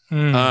better.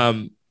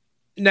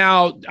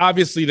 Now,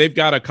 obviously they've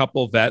got a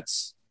couple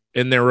vets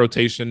in their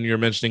rotation. You're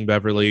mentioning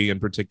Beverly in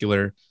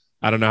particular.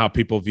 I don't know how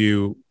people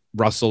view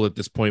Russell at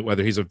this point,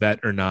 whether he's a vet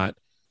or not.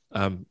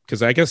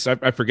 Because I guess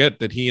I forget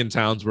that he and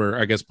Towns were,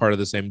 I guess, part of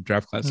the same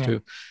draft class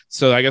too.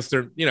 So I guess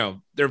they're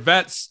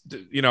vets.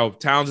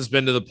 Towns has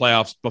been to the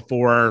playoffs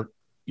before.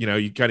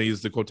 You kind of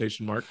use the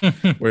quotation mark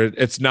where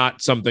it's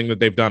not something that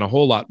they've done a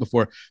whole lot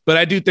before. But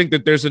I do think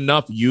that there's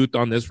enough youth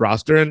on this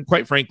roster, and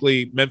quite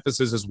frankly, Memphis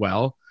is as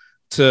well,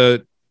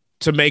 to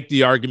make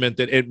the argument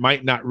that it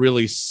might not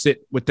really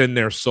sit within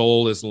their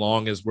soul as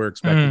long as we're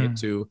expecting it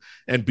to,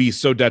 and be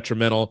so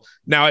detrimental.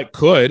 Now it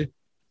could.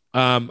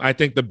 I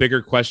think the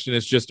bigger question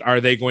is just,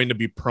 are they going to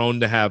be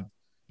prone to have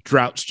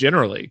droughts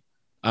generally,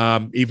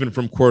 even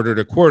from quarter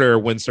to quarter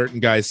when certain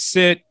guys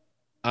sit?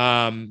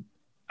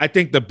 I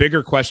think the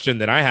bigger question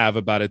that I have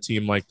about a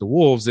team like the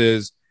Wolves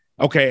is,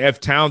 okay, if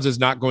Towns is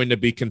not going to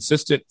be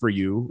consistent for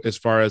you as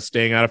far as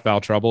staying out of foul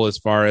trouble, as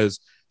far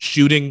as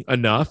shooting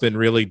enough and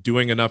really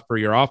doing enough for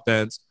your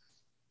offense,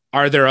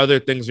 are there other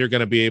things you're going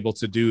to be able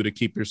to do to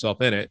keep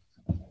yourself in it?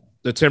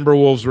 The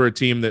Timberwolves were a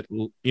team that,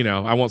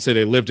 I won't say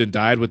they lived and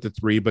died with the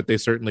 3, but they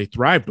certainly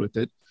thrived with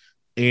it.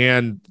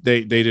 And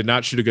they did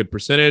not shoot a good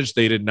percentage.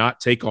 They did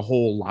not take a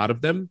whole lot of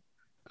them,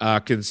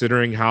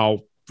 considering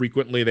how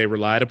frequently they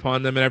relied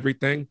upon them and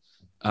everything.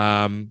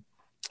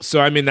 So,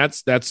 I mean,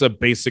 that's a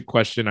basic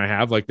question I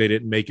have. Like, they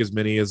didn't make as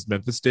many as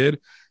Memphis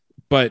did,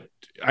 but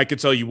I could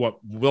tell you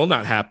what will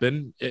not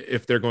happen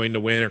if they're going to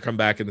win or come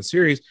back in the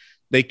series.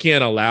 They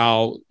can't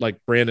allow like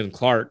Brandon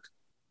Clark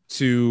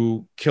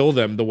to kill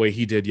them the way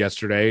he did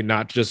yesterday,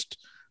 not just,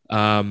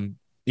 from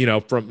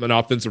an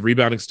offensive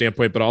rebounding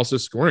standpoint, but also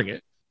scoring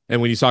it.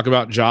 And when you talk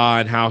about Ja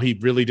and how he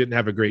really didn't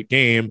have a great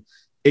game,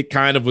 it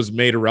kind of was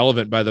made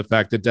irrelevant by the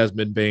fact that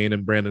Desmond Bane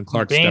and Brandon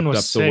Clark stepped up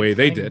the way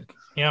they did.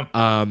 Yeah.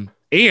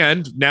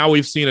 And now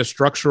we've seen a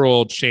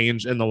structural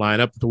change in the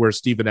lineup to where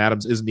Steven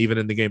Adams isn't even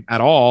in the game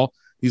at all.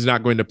 He's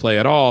not going to play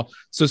at all.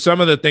 So some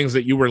of the things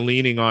that you were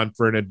leaning on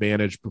for an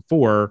advantage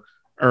before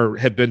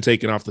have been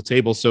taken off the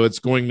table. So it's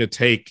going to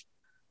take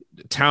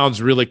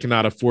Towns really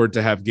cannot afford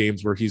to have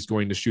games where he's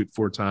going to shoot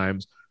 4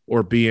 times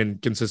or be in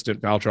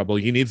consistent foul trouble.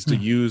 He needs to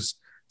use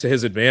to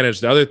his advantage.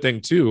 The other thing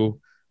too,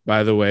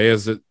 by the way,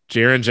 is that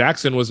Jaren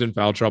Jackson was in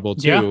foul trouble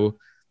too. Yeah.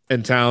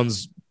 And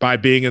Towns, by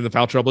being in the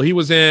foul trouble he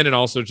was in, and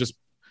also just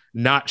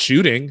not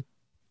shooting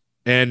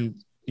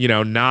and,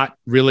 not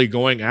really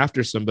going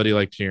after somebody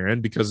like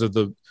Jaren because of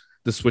the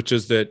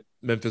switches that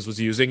Memphis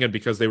was using and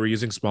because they were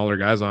using smaller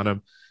guys on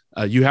him.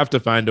 you have to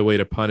find a way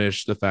to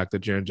punish the fact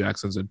that Jaren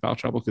Jackson's in foul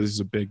trouble because he's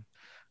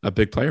a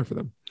big player for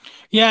them.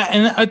 Yeah,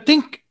 and I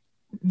think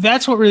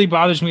that's what really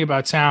bothers me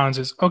about Towns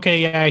is,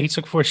 okay, yeah, he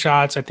took 4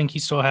 shots. I think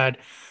he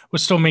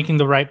was still making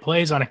the right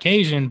plays on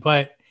occasion,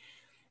 but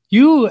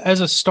you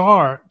as a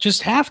star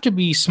just have to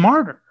be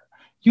smarter.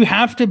 You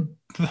have to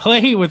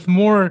play with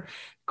more.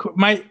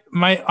 My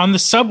on the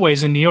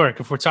subways in New York,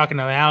 if we're talking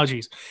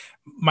analogies,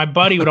 my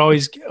buddy would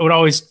always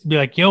be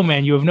like, yo,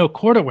 man, you have no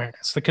court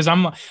awareness, because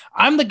I'm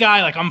the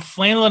guy, like, I'm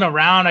flailing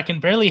around. I can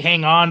barely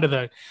hang on to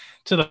the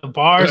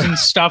bars and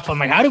stuff. I'm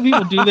like, how do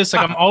people do this?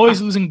 Like, I'm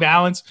always losing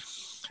balance.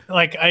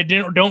 Like, I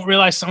don't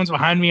realize someone's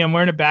behind me. I'm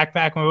wearing a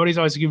backpack. My buddy's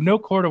always like, you have no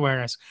court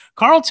awareness.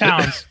 Karl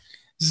Towns,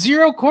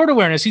 0 court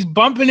awareness. He's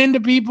bumping into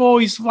people.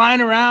 He's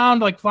flying around,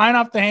 like flying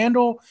off the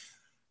handle.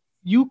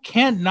 You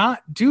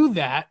cannot do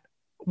that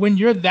when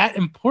you're that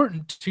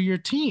important to your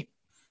team.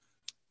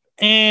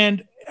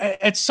 And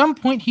at some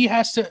point he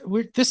has to,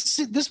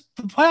 the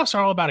playoffs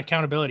are all about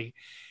accountability,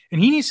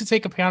 and he needs to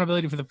take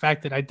accountability for the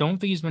fact that I don't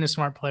think he's been a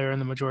smart player in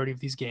the majority of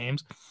these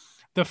games.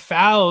 The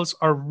fouls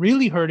are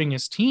really hurting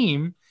his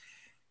team.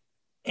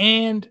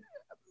 And,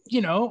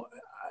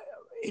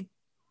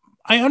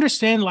 I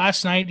understand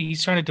last night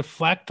he's trying to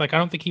deflect. Like, I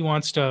don't think he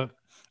wants to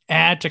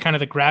add to kind of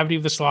the gravity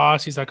of this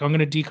loss. He's like, I'm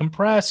going to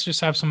decompress,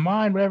 just have some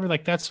mind, whatever.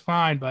 Like, that's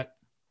fine. But,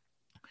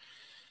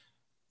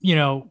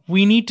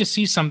 we need to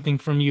see something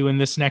from you in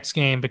this next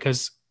game,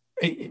 because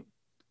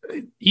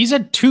he's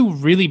had 2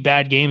 really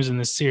bad games in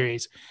this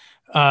series.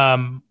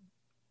 And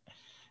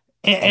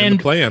the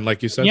plan,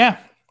 like you said. Yeah.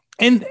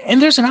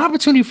 And there's an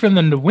opportunity for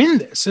them to win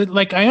this.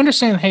 Like, I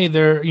understand, hey,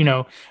 they're,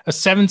 a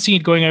 7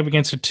 seed going up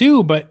against a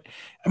 2, but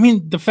I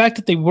mean, the fact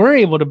that they were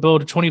able to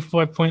build a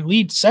 25-point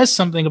lead says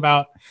something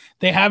about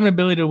they have an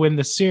ability to win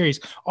this series.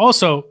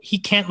 Also, he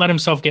can't let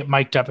himself get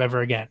mic'd up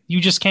ever again.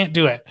 You just can't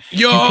do it.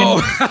 You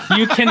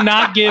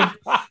can't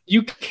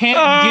give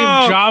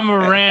Ja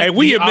Morant. Hey,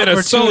 we in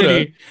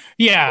Minnesota.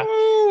 Yeah.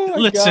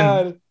 Listen.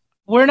 God.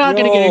 We're not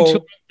going to get into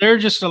it. There are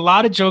just a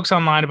lot of jokes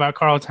online about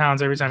Karl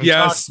Towns every time he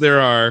talks. Yes,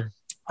 there are.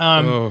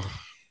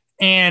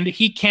 And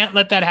he can't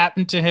let that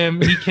happen to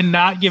him. He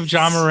cannot give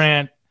Ja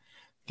Morant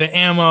the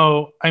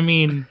ammo. I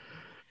mean,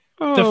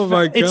 my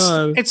God.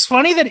 It's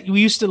funny that we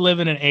used to live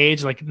in an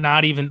age, like,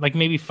 not even like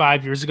maybe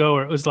 5 years ago,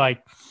 where it was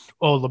like,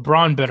 oh,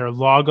 LeBron better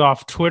log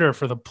off Twitter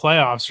for the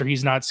playoffs or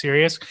he's not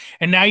serious.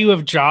 And now you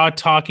have Ja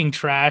talking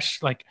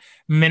trash like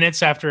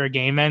minutes after a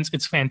game ends.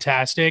 It's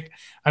fantastic.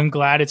 I'm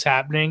glad it's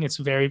happening. It's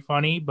very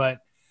funny, but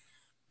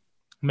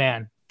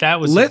man, that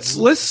was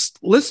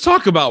let's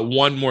talk about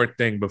one more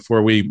thing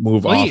before we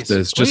move off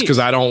this, just because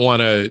I don't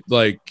want to,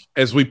 like,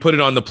 as we put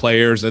it on the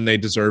players and they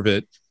deserve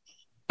it.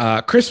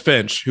 Chris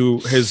Finch, who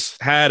has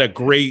had a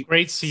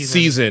great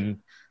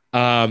season.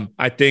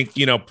 I think,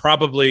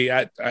 probably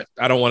I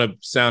don't want to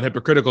sound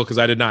hypocritical because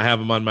I did not have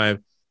him on my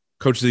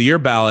Coach of the Year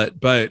ballot,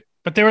 but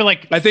there were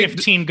like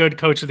 15 good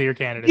Coach of the Year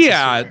candidates.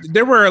 Yeah,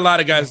 there were a lot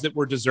of guys that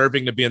were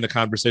deserving to be in the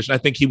conversation. I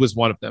think he was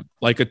one of them.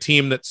 Like, a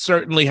team that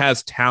certainly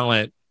has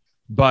talent,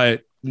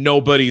 but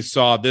nobody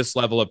saw this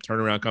level of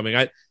turnaround coming.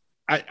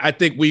 I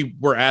think we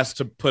were asked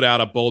to put out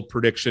a bold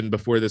prediction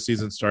before the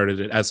season started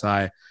at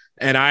SI,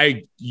 and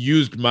I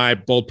used my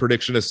bold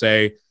prediction to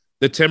say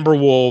the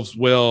Timberwolves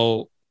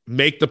will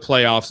make the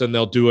playoffs and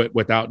they'll do it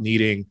without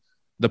needing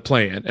the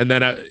plan. And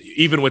then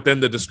even within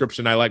the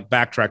description, I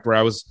backtracked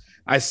where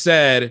I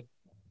said,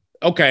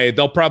 okay,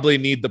 they'll probably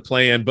need the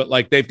plan, but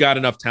like, they've got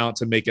enough talent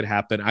to make it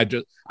happen.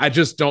 I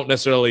just don't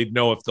necessarily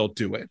know if they'll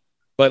do it,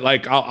 but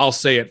like, I'll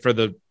say it for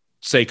the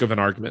sake of an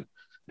argument.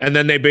 And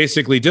then they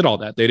basically did all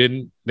that.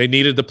 They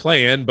needed the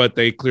plan, but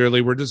they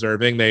clearly were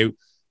deserving. They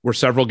were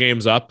several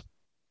games up,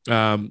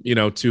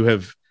 to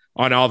have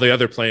on all the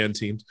other play-in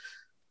teams.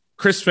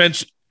 Chris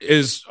Finch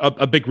is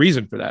a big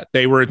reason for that.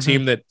 They were a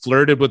team that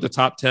flirted with the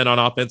top 10 on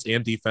offense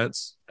and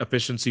defense,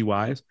 efficiency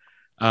wise.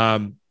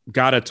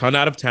 Got a ton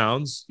out of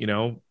Towns.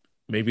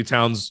 Maybe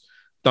Towns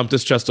thumped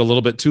his chest a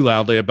little bit too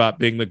loudly about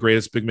being the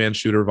greatest big man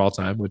shooter of all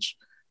time, which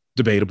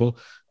debatable.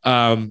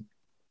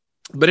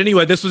 But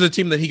anyway, this was a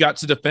team that he got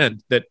to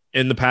defend that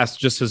in the past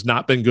just has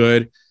not been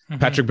good. Mm-hmm.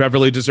 Patrick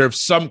Beverley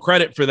deserves some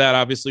credit for that,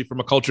 obviously, from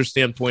a culture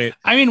standpoint.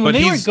 I mean, when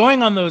they were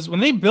going on those,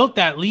 when they built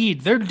that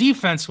lead, their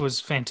defense was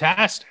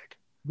fantastic.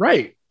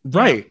 Right.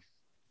 Yeah.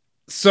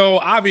 So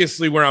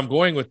obviously where I'm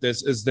going with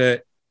this is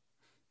that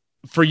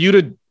for you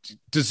to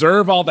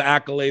deserve all the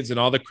accolades and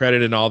all the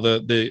credit and all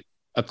the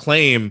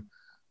acclaim,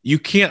 you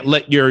can't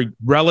let your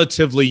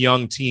relatively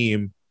young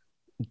team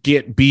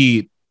get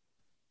beat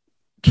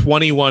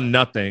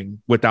 21-0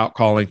 without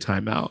calling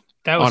timeout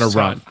on a tough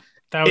run.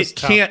 That was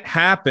tough. Can't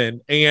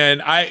happen.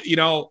 And they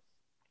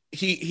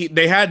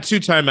had 2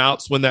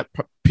 timeouts when that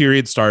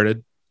period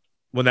started,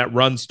 when that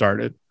run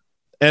started,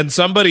 and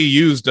somebody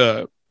used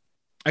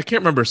I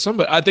can't remember,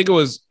 I think it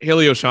was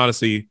Haley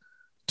O'Shaughnessy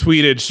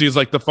tweeted. She's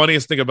like, the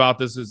funniest thing about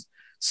this is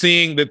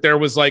seeing that there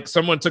was like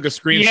someone took a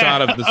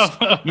screenshot of this,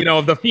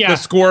 the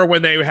score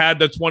when they had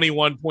the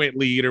 21-point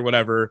lead or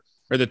whatever,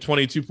 or the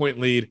 22-point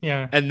lead.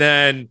 Yeah. And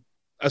then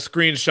a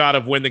screenshot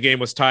of when the game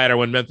was tied or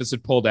when Memphis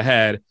had pulled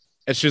ahead.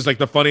 it's just like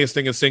the funniest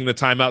thing is seeing the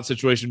timeout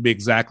situation be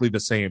exactly the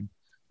same,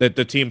 that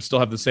the teams still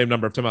have the same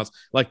number of timeouts.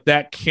 Like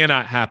that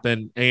cannot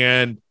happen.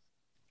 And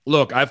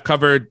look, I've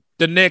covered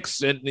the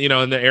Knicks and,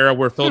 in the era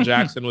where Phil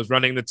Jackson was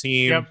running the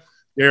team. Yep.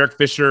 Eric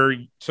Fisher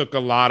took a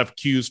lot of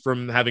cues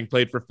from having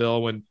played for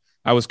Phil when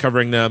I was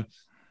covering them.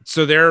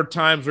 So there are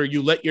times where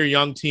you let your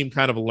young team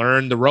kind of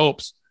learn the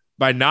ropes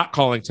by not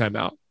calling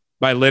timeout,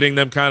 by letting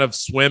them kind of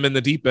swim in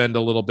the deep end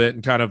a little bit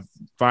and kind of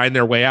find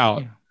their way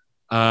out.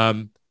 Yeah.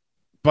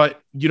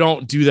 But you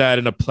don't do that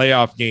in a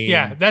playoff game.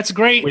 Yeah, that's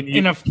great.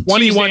 In a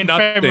 21 in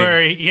nothing,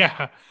 February.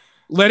 Yeah.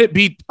 Let it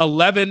be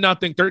 11-0,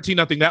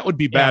 13-0. That would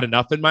be bad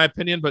enough in my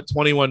opinion, but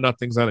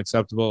 21-0 is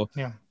unacceptable.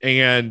 Yeah.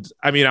 And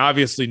I mean,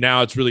 obviously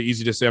now it's really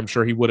easy to say, I'm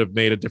sure he would have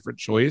made a different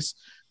choice.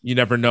 You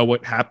never know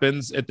what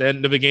happens at the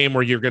end of a game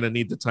where you're going to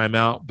need the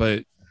timeout,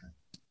 but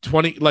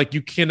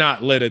you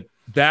cannot let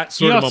that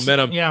sort of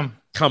momentum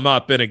come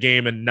up in a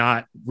game and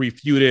not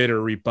refute it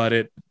or rebut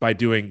it by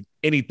doing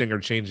anything or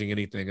changing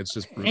anything. It's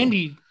just brutal.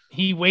 And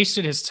he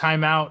wasted his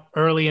timeout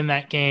early in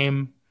that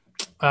game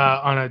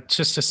on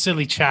just a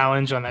silly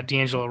challenge on that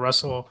D'Angelo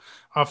Russell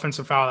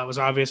offensive foul. That was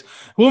obvious.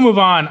 We'll move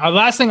on.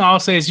 Last thing I'll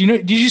say is,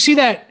 did you see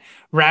that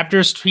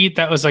Raptors tweet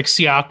that was like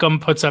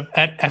Siakam puts up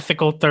at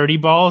ethical 30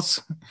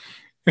 balls?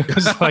 It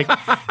was like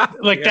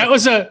that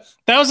was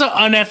an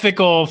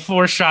unethical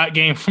 4-shot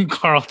game from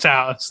Karl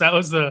Towns. That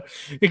was the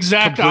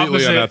exact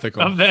completely opposite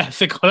unethical. of the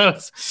ethical.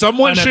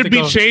 Someone should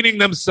be chaining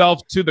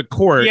themselves to the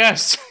court,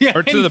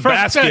 or to the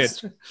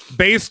basket,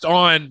 based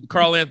on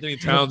Karl Anthony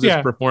Towns'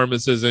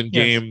 performances in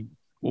game.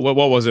 What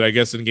was it? I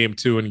guess in game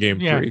 2 and game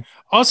 3.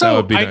 Also, that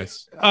would be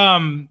nice.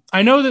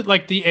 I know that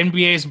like the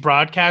NBA's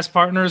broadcast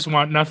partners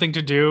want nothing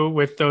to do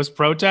with those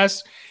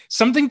protests.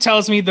 Something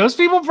tells me those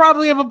people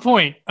probably have a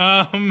point.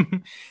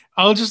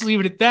 I'll just leave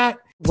it at that.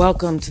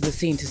 Welcome to the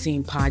Scene to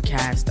Scene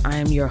podcast. I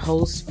am your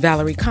host,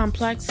 Valerie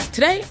Complex.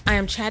 Today, I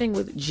am chatting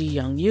with Ji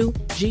Young Yu.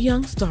 Ji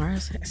Young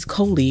stars as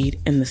co-lead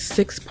in the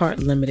 6-part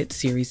limited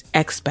series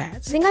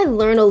Expats. I think I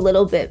learn a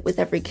little bit with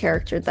every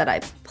character that I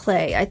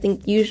play. I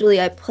think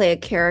usually I play a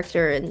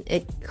character and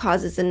it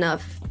causes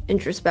enough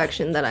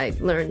introspection that I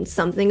learn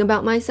something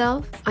about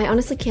myself. I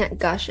honestly can't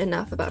gush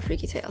enough about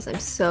Freaky Tales. I'm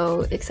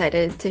so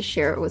excited to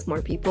share it with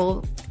more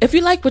people. If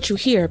you like what you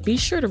hear, be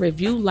sure to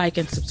review, like,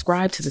 and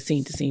subscribe to the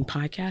Scene to Scene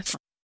podcast.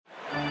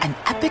 An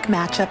epic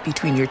matchup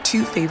between your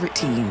two favorite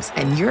teams,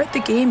 and you're at the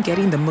game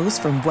getting the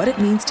most from what it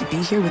means to be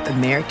here with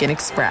American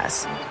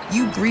Express.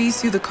 You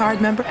breeze through the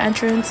card member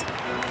entrance,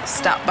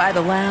 stop by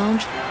the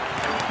lounge.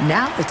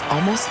 Now it's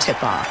almost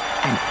tip-off,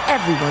 and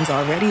everyone's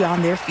already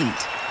on their feet.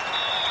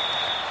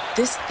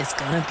 This is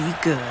gonna be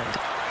good.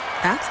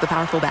 That's the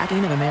powerful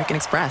backing of American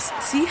Express.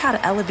 See how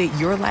to elevate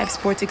your live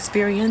sports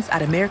experience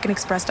at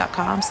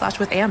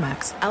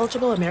americanexpress.com/with-Amex.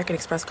 Eligible American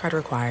Express card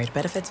required.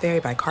 Benefits vary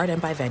by card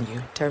and by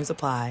venue. Terms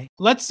apply.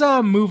 Let's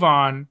move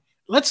on.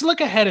 Let's look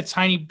ahead a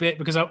tiny bit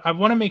because I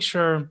want to make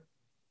sure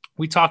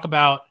we talk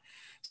about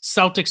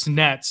Celtics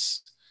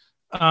Nets,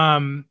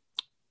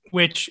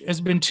 which has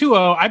been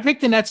 2-0. I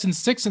picked the Nets in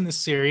 6 in this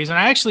series, and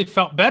I actually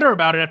felt better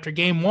about it after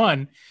game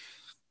 1.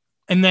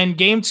 And then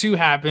game 2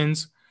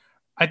 happens.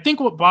 I think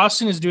what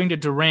Boston is doing to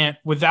Durant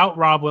without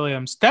Rob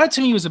Williams, that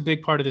to me was a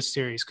big part of this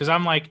series because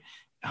I'm like,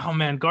 oh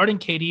man, guarding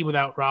KD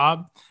without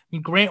Rob. I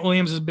mean, Grant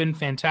Williams has been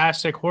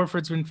fantastic.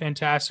 Horford's been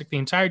fantastic. The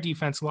entire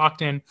defense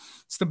locked in.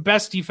 It's the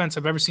best defense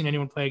I've ever seen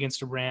anyone play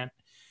against Durant.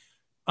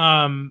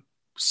 Ben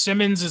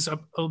Simmons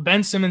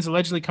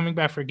allegedly coming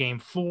back for game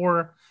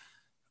 4.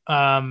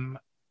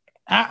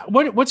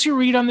 What's your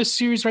read on this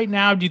series right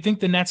now? Do you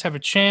think the Nets have a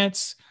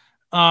chance?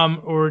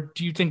 Or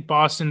do you think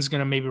Boston's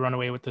going to maybe run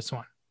away with this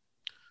one?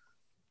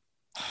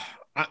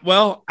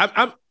 Well,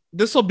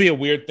 this will be a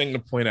weird thing to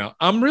point out.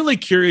 I'm really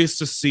curious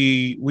to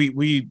see,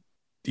 we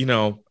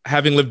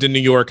having lived in New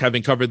York,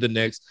 having covered the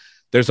Knicks,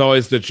 there's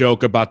always the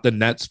joke about the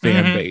Nets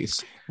fan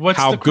base. What's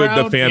how the good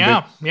crowd? The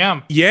fan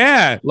base.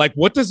 Yeah. Like,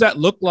 what does that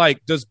look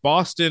like? Does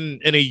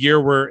Boston, in a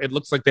year where it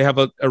looks like they have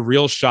a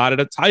real shot at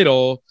a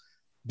title,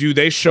 do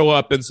they show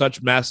up in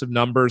such massive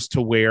numbers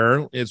to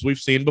where, as we've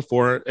seen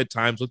before at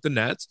times with the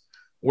Nets,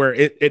 where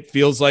it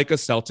feels like a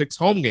Celtics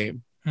home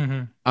game?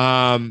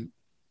 Mm-hmm.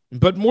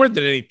 But more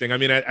than anything, I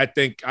mean, I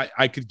think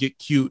I could get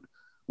cute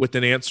with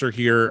an answer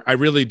here. I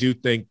really do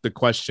think the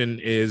question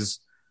is,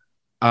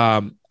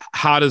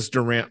 how does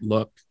Durant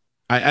look?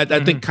 I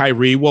think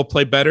Kyrie will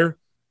play better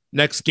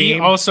next game. He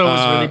also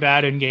was really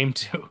bad in game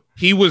 2.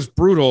 He was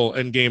brutal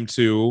in game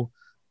 2.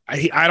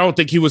 I don't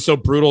think he was so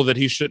brutal that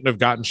he shouldn't have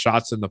gotten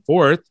shots in the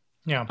 4th.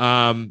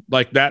 Yeah.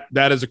 Like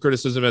that is a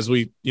criticism as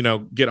we,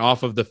 get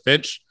off of the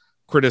Finch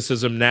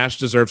criticism. Nash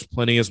deserves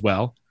plenty as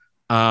well.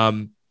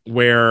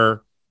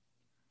 Where,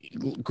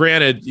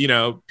 granted,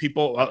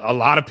 people, a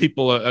lot of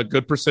people, a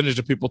good percentage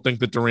of people think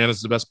that Durant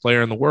is the best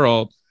player in the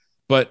world,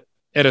 but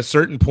at a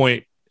certain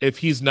point, if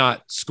he's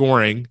not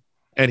scoring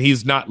and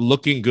he's not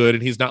looking good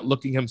and he's not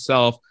looking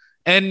himself,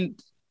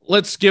 and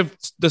let's give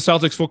the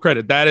Celtics full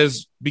credit, that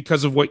is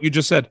because of what you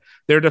just said.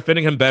 They're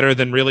defending him better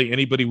than really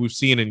anybody we've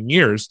seen in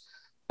years.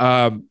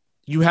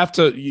 You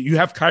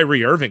have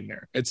Kyrie Irving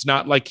there. It's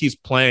not like he's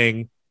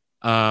playing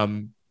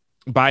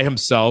by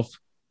himself,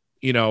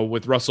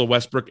 with Russell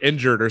Westbrook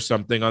injured or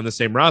something on the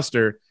same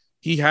roster,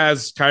 he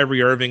has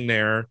Kyrie Irving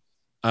there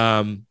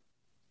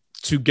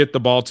to get the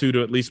ball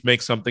to at least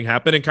make something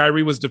happen. And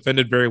Kyrie was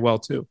defended very well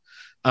too.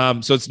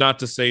 So it's not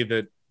to say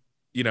that,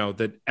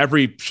 that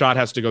every shot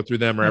has to go through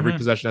them or every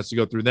possession has to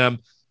go through them.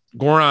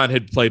 Goran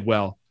had played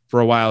well for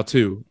a while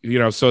too,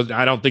 so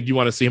I don't think you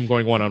want to see him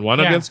going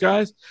one-on-one against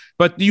guys,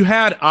 but you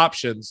had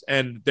options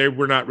and they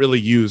were not really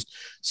used.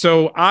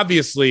 So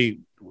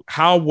obviously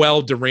how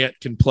well Durant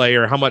can play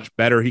or how much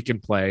better he can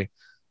play,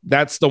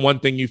 that's the one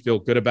thing you feel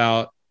good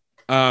about.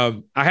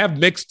 I have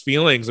mixed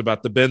feelings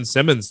about the Ben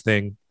Simmons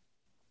thing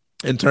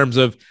in terms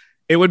of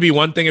it would be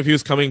one thing if he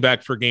was coming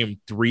back for game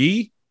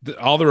 3.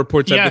 All the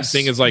reports I've been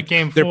seeing is like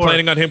they're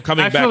planning on him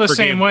coming back for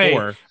game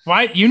 4.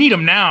 Why? You need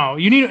him now.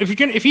 You need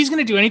if he's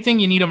going to do anything,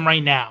 you need him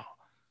right now.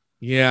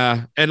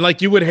 Yeah, and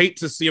like you would hate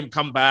to see him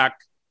come back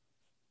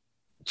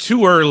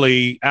too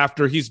early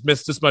after he's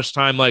missed this much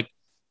time. Like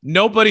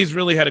nobody's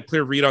really had a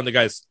clear read on the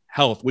guy's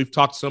health. We've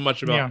talked so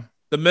much about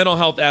the mental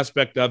health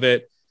aspect of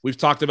it. We've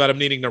talked about him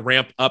needing to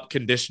ramp up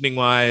conditioning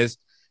wise.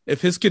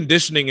 If his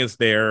conditioning is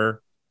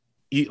there,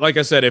 like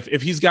I said,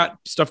 if he's got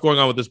stuff going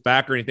on with his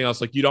back or anything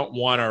else, like you don't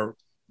want to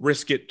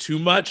risk it too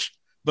much.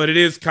 But it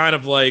is kind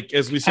of like,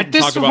 as we sit and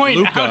talk about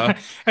Luka.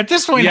 At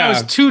this point, that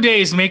was 2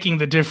 days making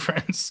the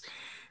difference.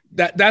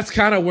 That's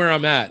kind of where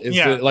I'm at. Is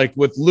that, like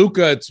with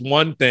Luka, it's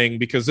one thing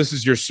because this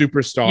is your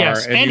superstar.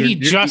 Yes, and he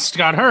just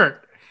got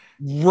hurt.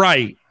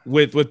 Right.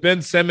 With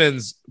Ben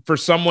Simmons, for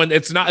someone,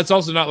 it's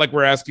also not like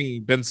we're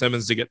asking Ben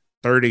Simmons to get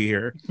 30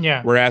 here.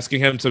 Yeah. We're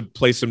asking him to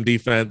play some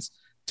defense,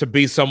 to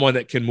be someone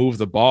that can move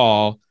the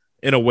ball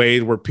in a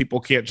way where people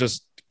can't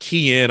just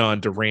key in on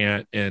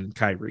Durant and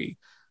Kyrie.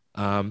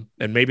 And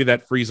maybe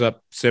that frees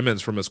up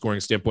Simmons from a scoring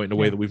standpoint in a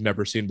way that we've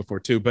never seen before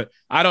too. But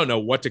I don't know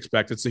what to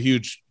expect. It's a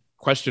huge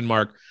question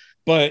mark.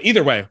 But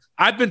either way,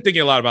 I've been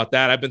thinking a lot about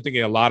that. I've been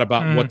thinking a lot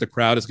about what the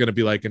crowd is going to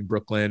be like in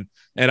Brooklyn.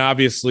 And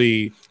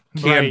obviously,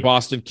 can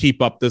Boston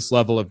keep up this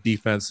level of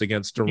defense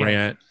against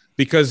Durant?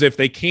 Because if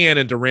they can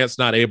and Durant's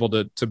not able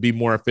to be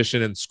more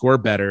efficient and score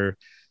better,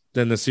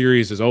 then the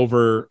series is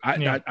over.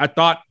 I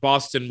thought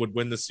Boston would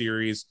win the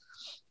series.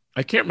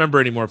 I can't remember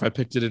anymore if I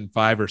picked it in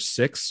 5 or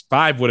 6.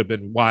 5 would have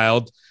been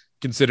wild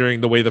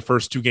considering the way the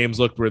first 2 games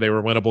looked where they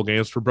were winnable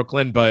games for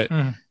Brooklyn. But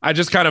I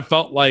just kind of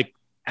felt like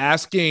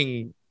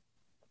asking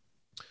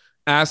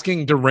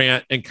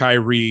Durant and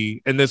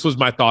Kyrie, and this was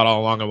my thought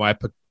all along and why I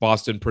put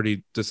Boston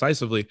pretty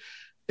decisively,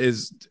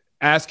 is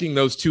asking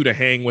those two to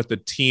hang with a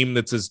team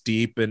that's as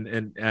deep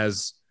and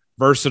as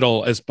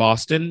versatile as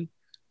Boston.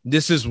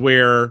 This is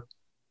where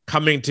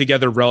coming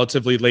together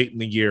relatively late in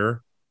the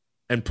year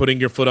and putting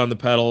your foot on the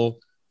pedal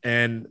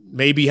and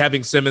maybe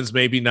having Simmons,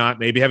 maybe not,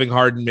 maybe having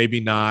Harden, maybe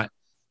not.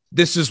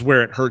 This is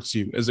where it hurts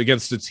you, is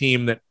against a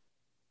team that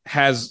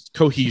has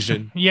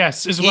cohesion.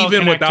 Yes, is well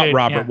even connected, without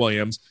Robert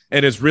Williams,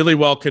 and is really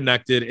well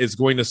connected, is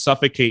going to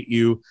suffocate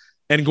you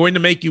and going to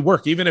make you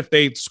work. Even if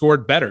they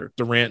scored better,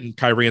 Durant and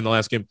Kyrie in the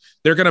last game,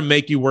 they're going to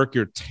make you work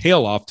your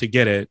tail off to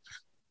get it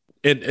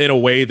in a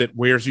way that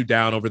wears you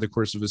down over the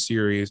course of a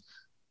series.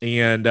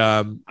 And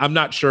I'm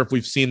not sure if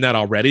we've seen that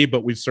already,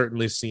 but we've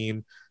certainly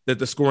seen that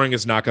the scoring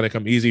is not going to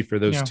come easy for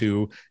those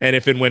two. And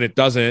if and when it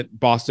doesn't,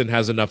 Boston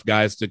has enough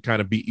guys to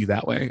kind of beat you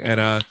that way.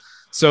 And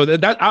so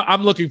that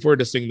I'm looking forward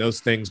to seeing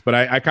those things. But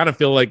I kind of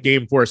feel like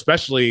game 4,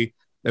 especially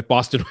if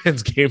Boston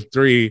wins game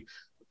 3,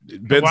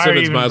 Ben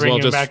Simmons might as well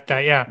just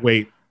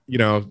wait,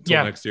 till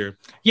next year.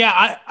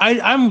 Yeah,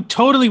 I'm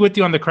totally with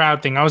you on the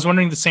crowd thing. I was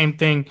wondering the same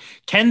thing.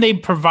 Can they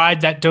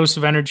provide that dose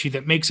of energy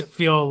that makes it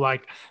feel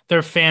like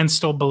their fans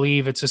still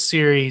believe it's a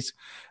series?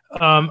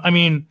 I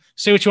mean,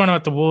 say what you want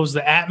about the Wolves.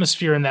 The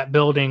atmosphere in that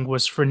building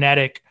was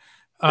frenetic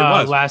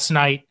last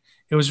night.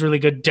 It was really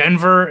good.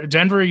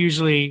 Denver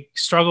usually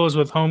struggles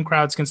with home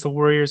crowds against the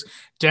Warriors.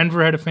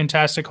 Denver had a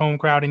fantastic home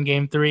crowd in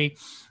game 3.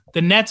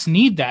 The Nets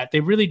need that. They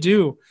really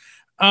do.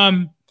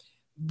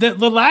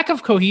 The lack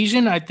of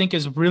cohesion, I think,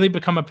 has really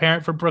become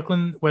apparent for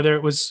Brooklyn, whether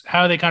it was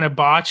how they kind of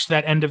botched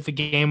that end of the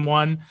game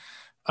 1,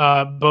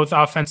 both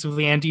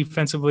offensively and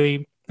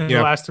defensively in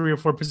the last 3 or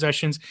 4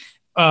 possessions.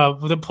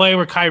 The play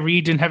where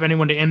Kyrie didn't have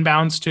anyone to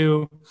inbounds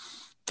to,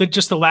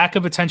 just the lack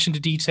of attention to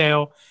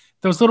detail.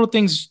 Those little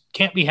things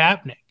can't be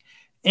happening.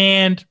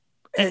 And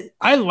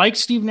I like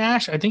Steve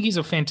Nash. I think he's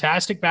a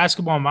fantastic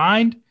basketball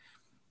mind.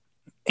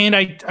 And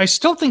I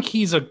still think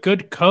he's a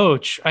good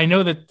coach. I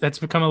know that that's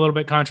become a little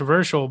bit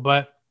controversial,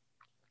 but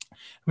I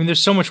mean,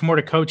 there's so much more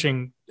to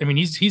coaching. I mean,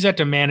 he's had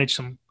to manage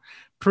some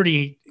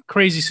pretty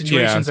crazy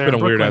situations there. It's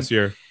been a weird ass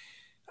year.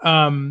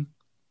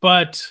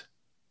 But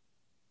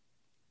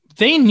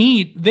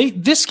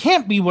this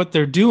can't be what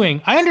they're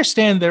doing. I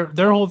understand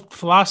their whole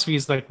philosophy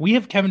is like, we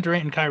have Kevin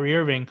Durant and Kyrie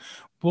Irving.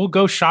 We'll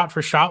go shot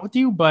for shot with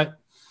you. But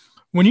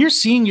when you're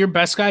seeing your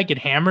best guy get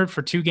hammered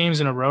for 2 games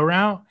in a row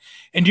route,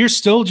 and you're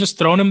still just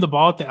throwing him the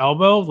ball at the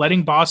elbow,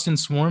 letting Boston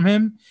swarm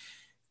him,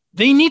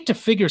 they need to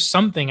figure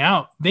something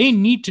out. They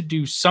need to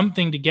do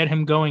something to get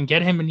him going,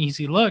 get him an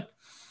easy look.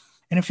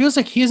 And it feels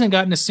like he hasn't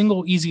gotten a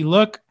single easy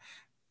look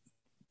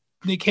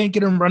They can't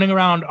get him running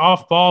around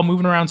off ball,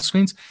 moving around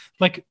screens.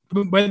 Like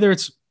whether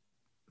it's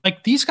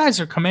like these guys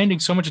are commanding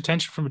so much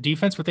attention from a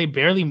defense, but they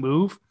barely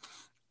move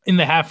in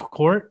the half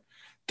court.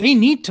 They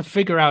need to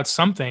figure out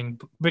something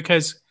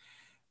because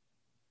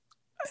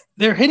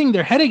they're hitting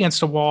their head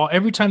against a wall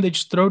every time they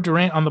just throw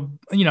Durant on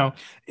the,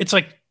 it's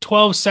like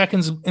 12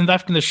 seconds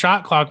left in the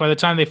shot clock by the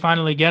time they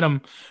finally get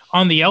him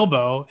on the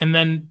elbow. And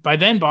then by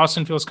then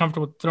Boston feels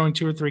comfortable throwing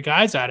 2 or 3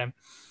 guys at him.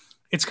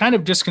 It's kind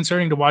of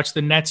disconcerting to watch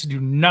the Nets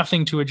do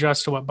nothing to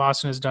adjust to what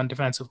Boston has done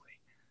defensively.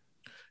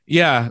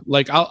 Yeah,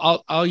 like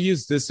I'll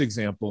use this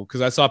example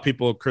because I saw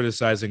people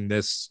criticizing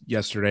this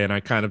yesterday and I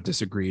kind of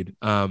disagreed.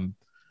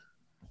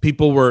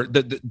 People were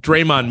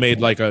Draymond made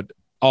like a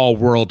all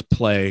world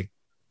play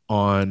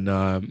on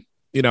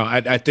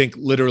I think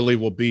literally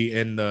will be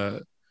in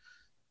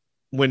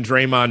when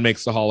Draymond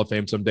makes the Hall of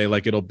Fame someday,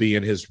 like it'll be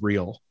in his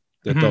reel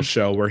that they'll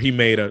show where he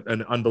made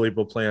an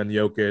unbelievable play on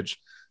Jokic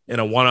in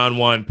a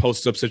one-on-one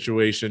post-up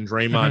situation.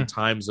 Draymond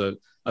times a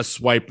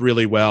swipe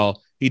really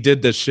well. He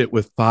did this shit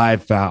with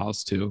 5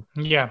 fouls too.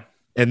 Yeah.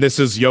 And this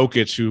is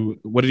Jokic who,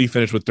 what did he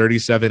finish with?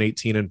 37,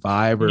 18 and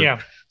 5 or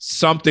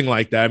something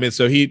like that. I mean,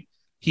 so he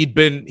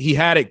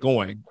had it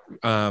going.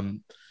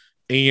 And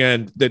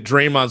that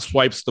Draymond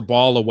swipes the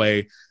ball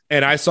away.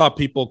 And I saw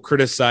people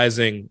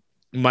criticizing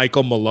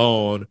Michael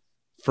Malone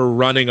for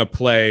running a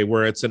play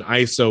where it's an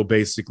ISO,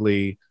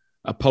 basically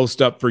a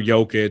post up for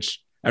Jokic,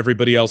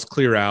 everybody else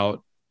clear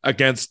out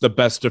against the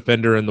best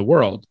defender in the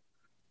world.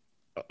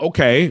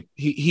 Okay.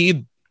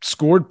 He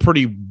scored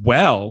pretty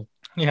well.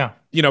 Yeah.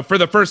 For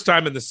the first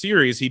time in the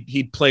series,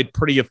 he played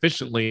pretty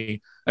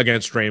efficiently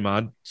against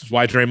Draymond. This is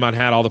why Draymond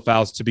had all the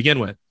fouls to begin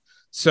with.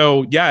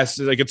 So yes,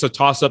 like it's a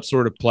toss up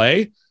sort of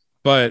play,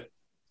 but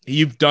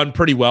you've done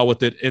pretty well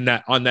with it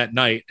on that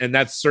night. And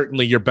that's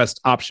certainly your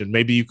best option.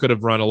 Maybe you could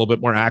have run a little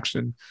bit more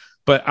action,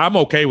 but I'm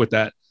okay with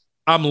that.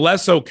 I'm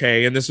less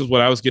okay. And this is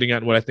what I was getting at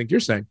and what I think you're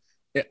saying.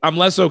 I'm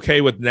less okay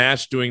with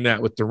Nash doing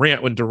that with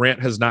Durant when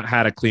Durant has not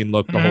had a clean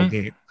look the whole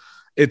game.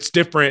 It's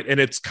different and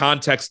it's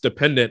context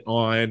dependent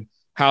on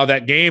how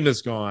that game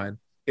has gone.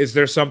 Is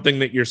there something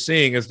that you're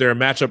seeing? Is there a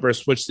matchup or a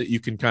switch that you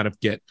can kind of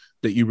get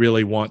that you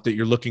really want, that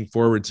you're looking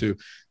forward to?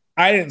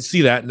 I didn't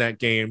see that in that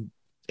game.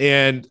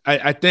 And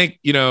I think,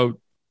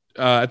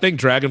 I think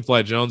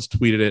Dragonfly Jones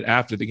tweeted it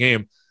after the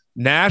game.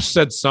 Nash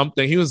said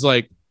something. He was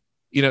like,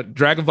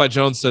 Dragonfly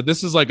Jones said,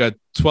 this is like a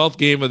 12th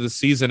game of the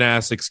season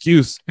ass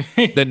excuse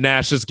that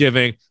Nash is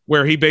giving,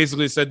 where he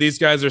basically said these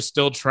guys are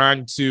still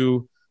trying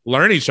to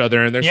learn each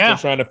other and they're still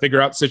trying to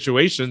figure out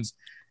situations.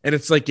 And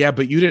it's like, yeah,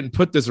 but you didn't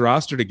put this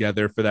roster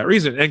together for that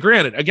reason. And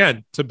granted,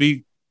 again, to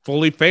be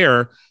fully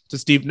fair to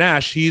Steve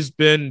Nash, he's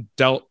been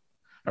dealt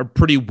a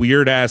pretty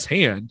weird ass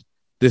hand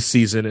this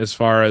season as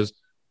far as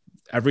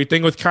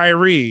everything with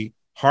Kyrie.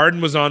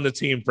 Harden was on the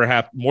team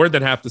for more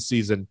than half the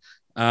season.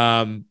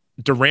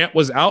 Durant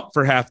was out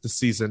for half the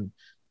season.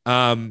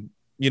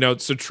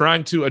 So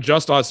trying to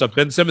adjust all that stuff.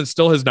 Ben Simmons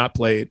still has not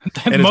played.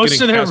 And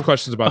most of their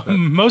questions about that.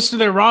 Most of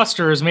their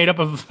roster is made up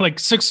of like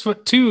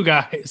 6'2"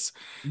 guys.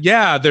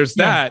 Yeah, there's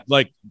that.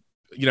 Like,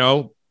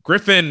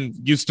 Griffin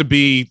used to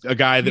be a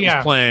guy that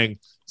was playing.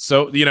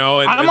 So,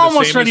 I'm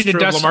almost ready to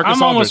dust.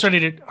 I'm almost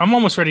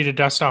ready to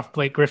dust off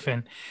Blake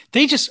Griffin.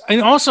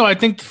 And also I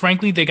think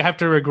frankly they have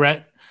to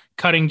regret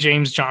cutting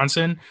James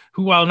Johnson,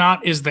 who while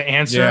not is the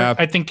answer,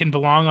 I think can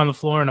belong on the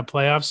floor in a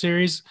playoff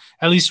series,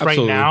 at least right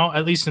now,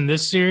 at least in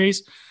this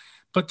series.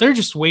 But they're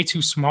just way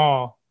too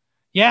small.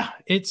 Yeah,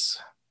 it's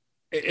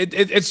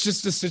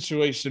just a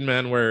situation,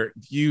 man, where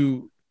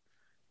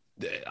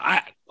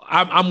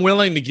I'm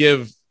willing to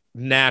give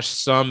Nash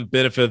some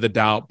benefit of the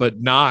doubt,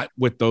 but not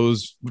with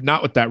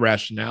that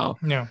rationale.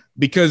 No,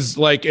 because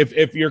like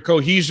if your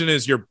cohesion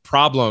is your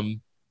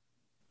problem,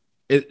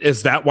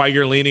 is that why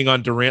you're leaning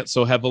on Durant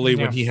so heavily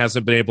when he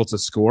hasn't been able to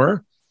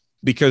score?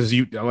 Because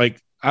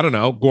I don't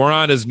know,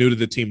 Goran is new to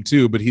the team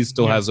too, but he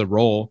still has a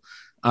role.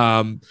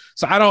 So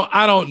I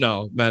don't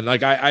know, man.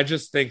 Like I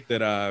just think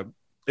that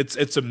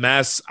it's a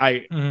mess.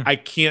 I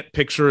can't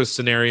picture a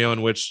scenario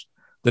in which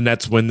the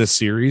Nets win this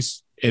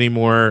series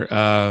anymore.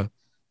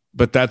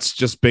 But that's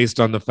just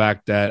based on the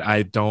fact that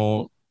I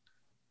don't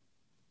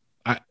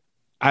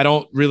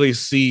really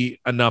see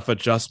enough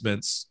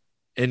adjustments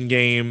in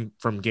game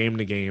from game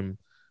to game.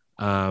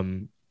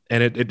 And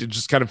it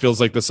just kind of feels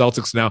like the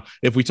Celtics now,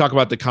 if we talk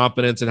about the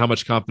confidence and how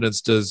much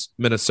confidence does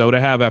Minnesota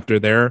have after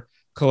their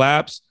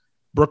collapse,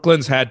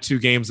 Brooklyn's had 2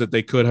 games that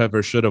they could have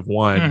or should have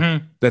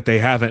won that they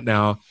haven't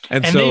now.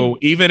 And so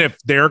even if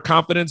their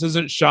confidence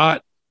isn't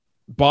shot,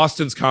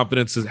 Boston's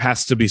confidence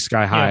has to be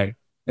sky high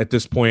at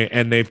this point,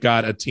 and they've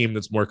got a team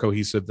that's more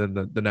cohesive than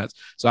the Nets.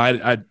 So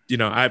I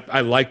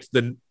liked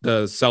the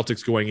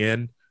Celtics going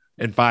in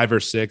 5 or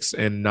 6,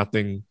 and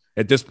nothing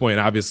at this point.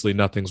 Obviously,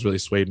 nothing's really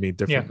swayed me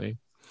differently. Yeah.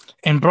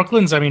 And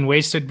Brooklyn's,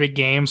 wasted big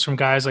games from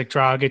guys like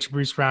Dragic,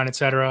 Bruce Brown,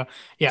 etc.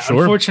 Yeah,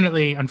 sure.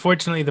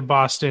 Unfortunately, the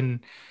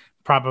Boston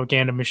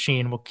propaganda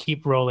machine will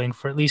keep rolling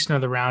for at least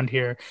another round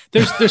here.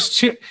 There's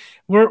two.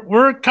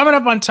 we're coming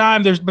up on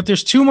time.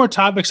 There's two more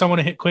topics I want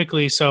to hit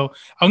quickly. So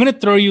I'm going to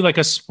throw you like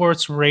a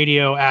sports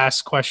radio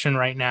ass question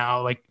right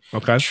now, like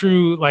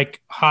true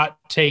like hot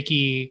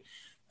takey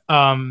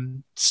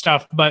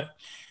stuff. But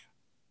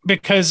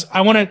because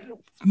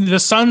the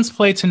Suns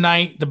play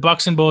tonight, the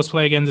Bucks and Bulls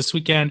play again this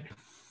weekend.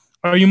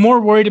 Are you more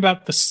worried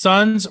about the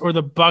Suns or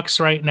the Bucks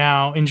right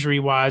now,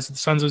 injury-wise? The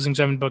Suns losing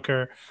Devin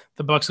Booker,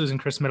 the Bucks losing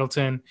Chris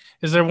Middleton.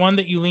 Is there one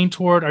that you lean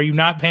toward? Are you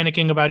not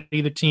panicking about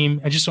either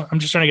team? I'm just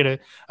trying to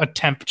get a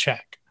temp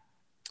check.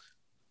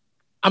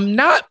 I'm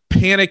not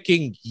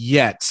panicking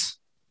yet.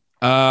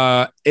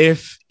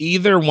 If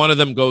either one of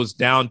them goes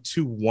down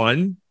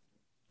 2-1,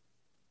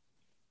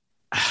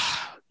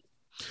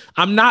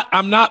 I'm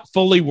not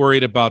fully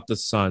worried about the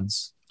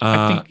Suns.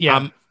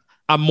 I'm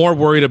more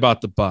worried about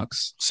the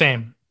Bucks.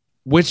 Same.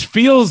 Which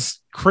feels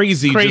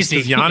crazy. Just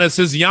because Giannis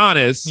is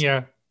Giannis.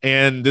 Yeah.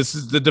 And this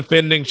is the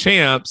defending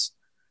champs.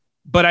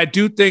 But I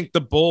do think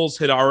the Bulls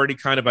had already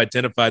kind of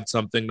identified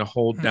something to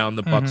hold down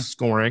the Bucks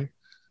scoring.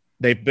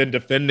 They've been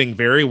defending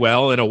very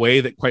well in a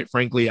way that, quite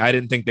frankly, I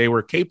didn't think they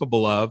were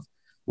capable of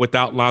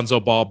without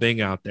Lonzo Ball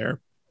being out there.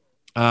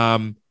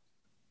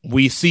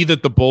 We see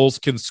that the Bulls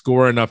can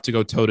score enough to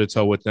go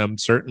toe-to-toe with them,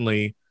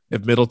 certainly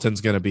if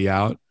Middleton's going to be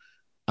out.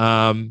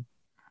 And,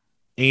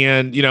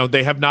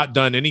 they have not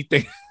done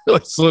anything to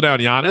slow down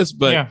Giannis,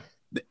 but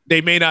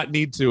they may not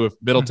need to if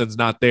Middleton's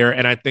not there.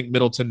 And I think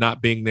Middleton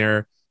not being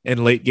there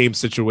in late game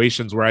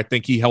situations where I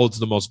think he holds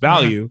the most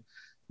value,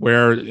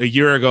 where a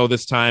year ago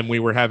this time we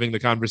were having the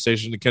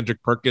conversation, the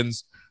Kendrick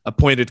Perkins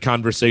appointed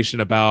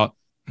conversation about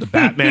the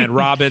Batman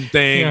Robin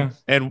thing.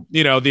 And,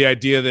 the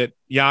idea that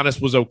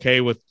Giannis was okay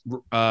with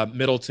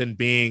Middleton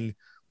being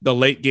the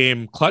late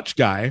game clutch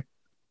guy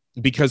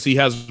because he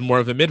has more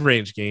of a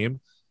mid-range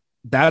game.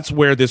 That's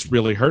where this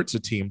really hurts a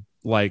team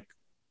like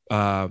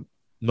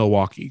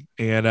Milwaukee.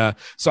 And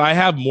so I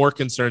have more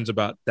concerns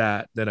about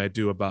that than I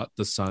do about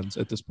the Suns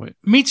at this point.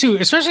 Me too,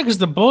 especially because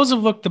the Bulls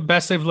have looked the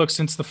best they've looked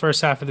since the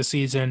first half of the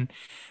season.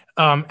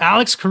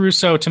 Alex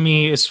Caruso, to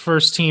me, is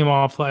first team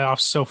all playoffs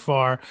so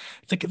far.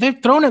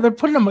 They've thrown it. They're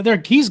putting him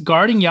there. He's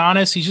guarding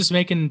Giannis. He's just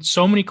making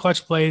so many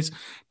clutch plays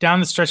down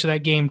the stretch of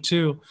that game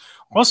too.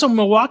 Also,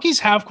 Milwaukee's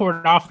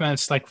half-court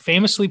offense, like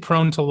famously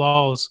prone to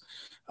lulls.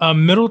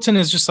 Middleton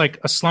is just like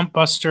a slump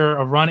buster,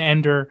 a run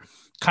ender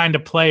kind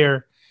of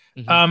player.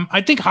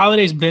 I think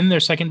Holiday's been their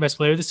second best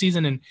player this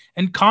season,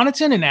 and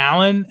Connaughton and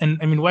Allen, and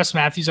I mean Wes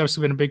Matthews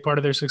obviously been a big part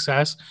of their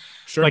success.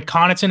 Sure. Like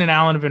Connaughton and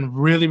Allen have been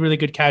really, really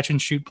good catch and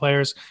shoot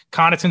players.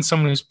 Connaughton's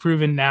someone who's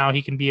proven now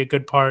he can be a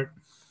good part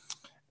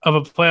of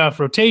a playoff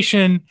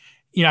rotation.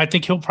 I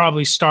think he'll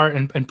probably start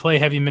and play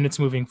heavy minutes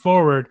moving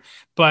forward.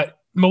 But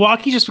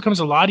Milwaukee just becomes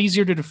a lot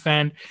easier to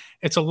defend.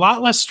 It's a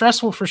lot less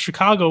stressful for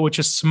Chicago, which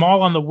is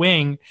small on the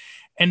wing.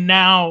 And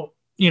now,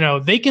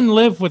 they can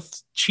live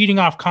with cheating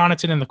off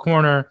Connaughton in the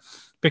corner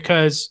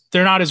because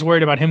they're not as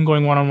worried about him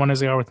going one-on-one as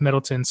they are with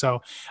Middleton.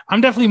 So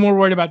I'm definitely more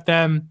worried about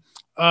them.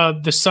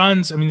 The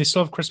Suns, I mean, they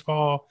still have Chris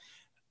Paul,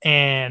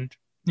 and,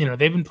 they've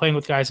been playing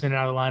with guys in and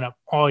out of the lineup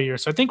all year.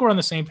 So I think we're on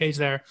the same page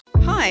there.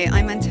 Hi,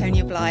 I'm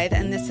Antonia Blythe,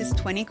 and this is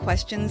 20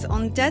 Questions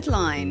on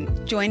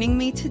Deadline. Joining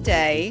me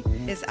today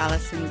is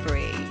Alison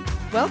Brie.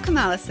 Welcome,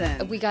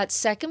 Alison. We got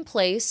second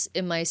place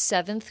in my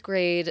 7th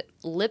grade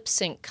lip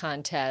sync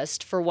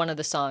contest for one of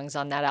the songs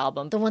on that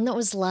album. The one that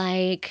was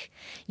like,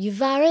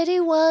 "You've already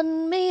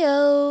won me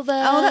over."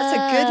 Oh, that's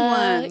a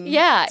good one.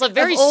 Yeah. It's like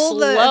very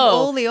slow.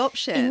 All the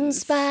options. In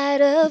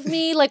spite of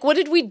me. Like, what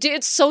did we do?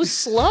 It's so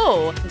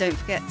slow. Don't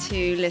forget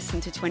to listen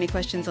to 20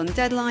 Questions on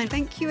Deadline.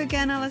 Thank you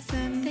again,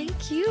 Alison.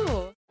 Thank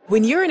you.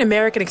 When you're an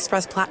American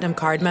Express Platinum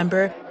Card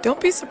member,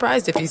 don't be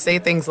surprised if you say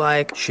things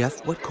like,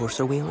 "Chef, what course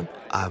are we on?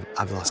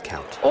 I've lost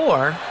count."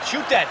 Or,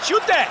 "Shoot that,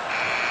 shoot that!"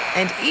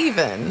 And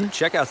even,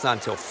 "Checkout's not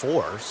until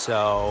 4,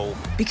 so..."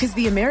 Because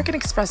the American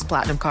Express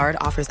Platinum Card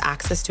offers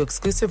access to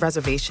exclusive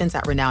reservations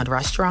at renowned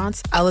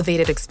restaurants,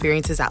 elevated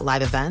experiences at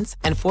live events,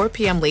 and 4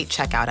 p.m. late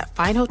checkout at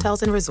fine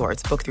hotels and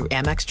resorts booked through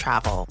Amex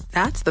Travel.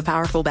 That's the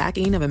powerful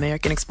backing of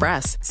American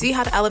Express. See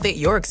how to elevate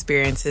your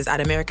experiences at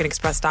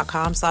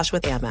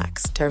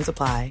americanexpress.com/withAmex. Terms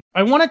apply.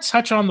 I want to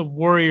touch on the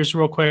Warriors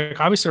real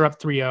quick. Obviously, they're up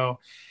 3-0.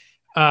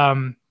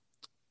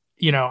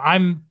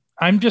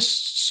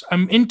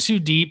 I'm in too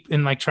deep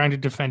in like trying to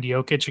defend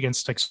Jokic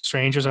against like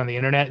strangers on the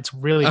internet. It's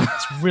really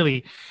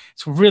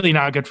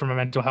not good for my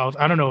mental health.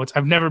 I don't know.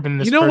 I've never been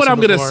this. You know what I'm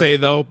going to say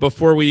though,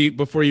 before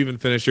you even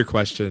finish your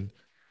question,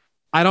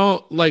 I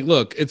don't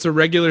look, it's a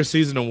regular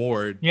season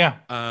award.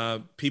 Yeah.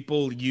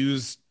 People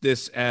use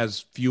this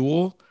as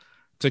fuel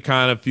to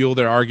kind of fuel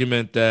their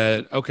argument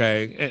that,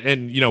 okay.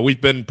 And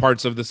we've been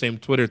parts of the same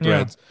Twitter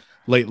threads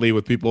lately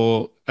with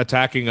people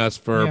attacking us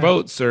for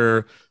votes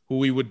or who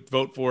we would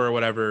vote for or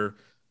whatever,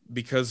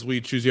 because we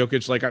choose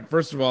Jokic. Like,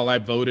 first of all, I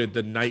voted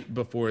the night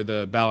before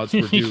the ballots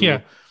were due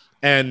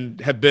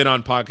and have been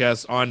on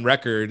podcasts on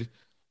record,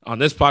 on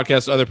this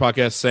podcast, other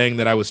podcasts, saying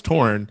that I was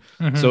torn.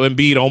 So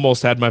Embiid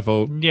almost had my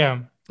vote.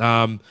 Yeah.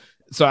 So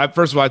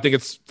first of all, I think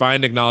it's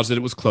fine to acknowledge that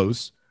it was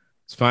close.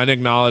 It's fine to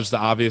acknowledge the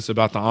obvious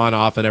about the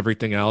on-off and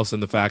everything else,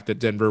 and the fact that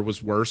Denver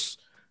was worse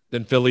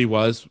than Philly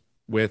was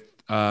with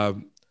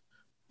Jokic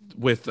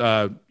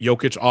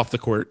off the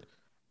court,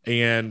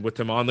 and with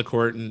him on the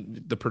court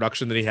and the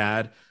production that he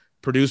had,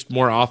 produced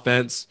more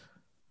offense.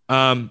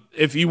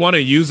 If you want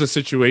to use a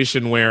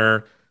situation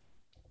where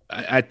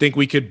I think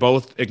we could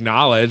both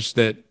acknowledge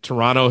that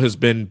Toronto has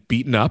been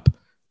beaten up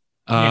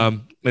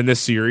in this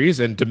series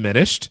and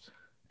diminished.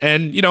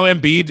 And,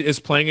 Embiid is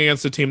playing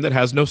against a team that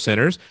has no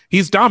centers.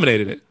 He's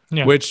dominated it,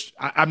 which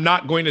I'm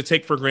not going to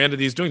take for granted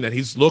he's doing that.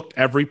 He's looked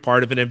every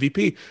part of an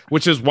MVP,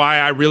 which is why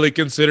I really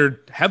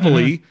considered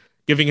heavily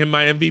giving him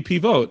my MVP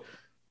vote.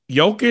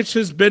 Jokic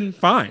has been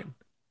fine.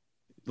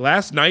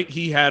 Last night,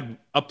 he had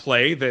a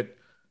play that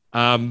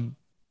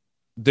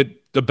the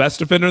best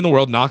defender in the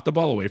world knocked the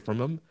ball away from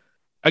him.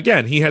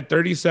 Again, he had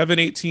 37,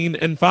 18,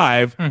 and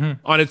 5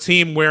 on a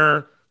team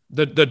where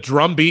the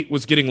drumbeat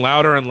was getting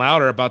louder and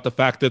louder about the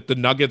fact that the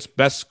Nuggets'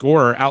 best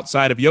scorer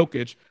outside of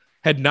Jokic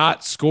had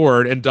not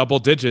scored in double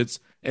digits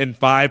in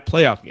 5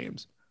 playoff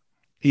games.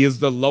 He is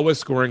the lowest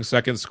scoring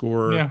second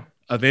scorer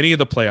of any of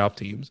the playoff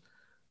teams.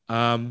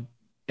 And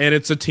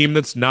it's a team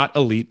that's not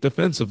elite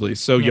defensively.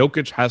 So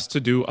Jokic has to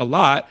do a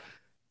lot.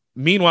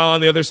 Meanwhile,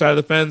 on the other side of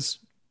the fence,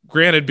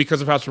 granted,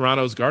 because of how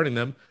Toronto is guarding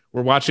them,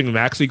 we're watching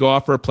Maxey go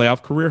off for a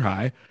playoff career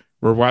high.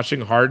 We're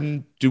watching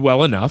Harden do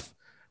well enough.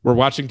 We're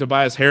watching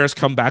Tobias Harris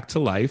come back to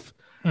life,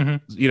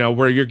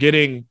 where you're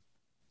getting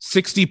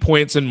 60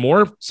 points and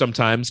more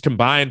sometimes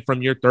combined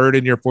from your third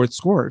and your fourth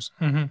scorers.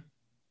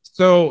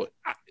 So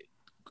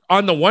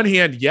on the one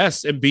hand,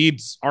 yes,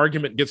 Embiid's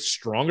argument gets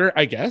stronger,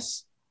 I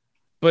guess,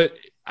 but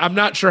I'm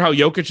not sure how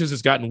Jokic's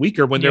has gotten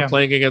weaker when they're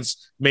playing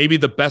against maybe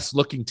the best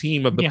looking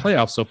team of the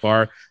playoffs so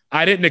far.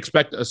 I didn't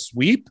expect a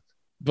sweep,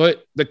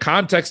 but the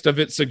context of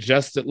it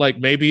suggests that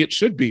maybe it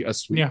should be a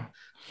sweep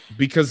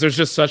because there's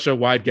just such a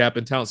wide gap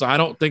in talent. So I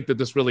don't think that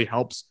this really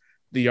helps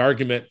the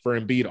argument for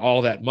Embiid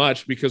all that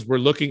much because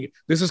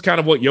this is kind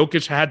of what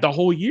Jokic had the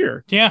whole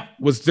year. Yeah.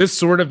 Was this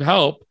sort of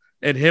help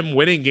and him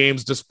winning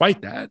games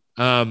despite that?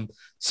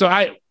 So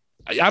I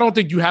don't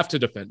think you have to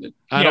defend it.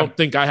 I don't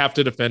think I have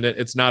to defend it.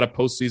 It's not a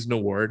postseason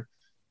award.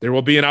 There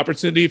will be an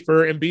opportunity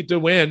for Embiid to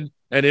win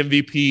an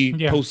MVP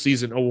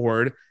postseason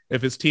award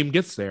if his team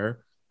gets there.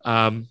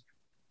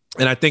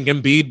 And I think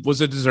Embiid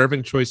was a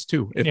deserving choice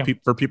too,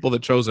 for people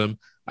that chose him.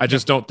 I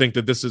just don't think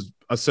that this is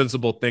a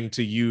sensible thing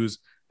to use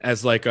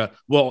as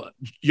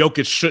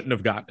Jokic shouldn't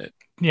have gotten it.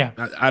 Yeah.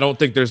 I don't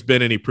think there's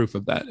been any proof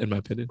of that, in my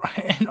opinion.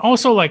 And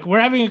also, we're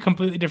having a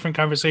completely different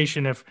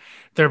conversation if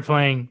they're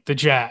playing the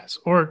Jazz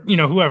or,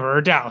 whoever,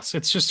 or Dallas.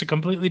 It's just a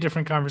completely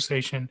different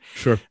conversation.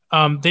 Sure.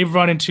 They've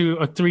run into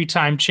a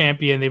 3-time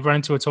champion. They've run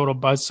into a total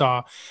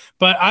buzzsaw.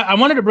 But I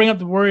wanted to bring up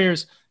the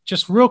Warriors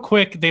just real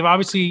quick. They've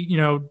obviously,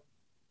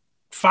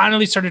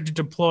 finally started to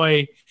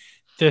deploy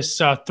this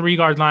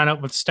 3-guard lineup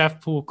with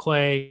Steph, Poole,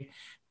 Clay,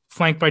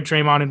 flanked by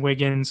Draymond and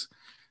Wiggins.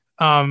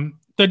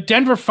 The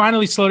Denver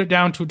finally slowed it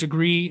down to a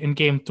degree in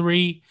Game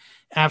 3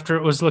 after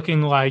it was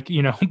looking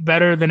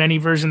better than any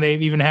version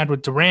they've even had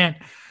with Durant.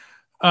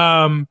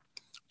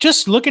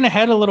 Just looking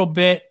ahead a little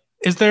bit,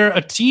 is there a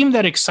team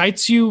that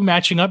excites you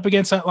matching up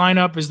against that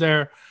lineup? Is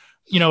there,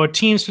 a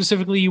team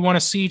specifically you want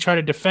to see try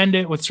to defend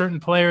it with certain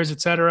players,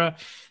 et cetera?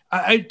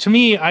 To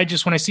me,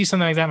 when I see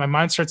something like that, my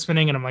mind starts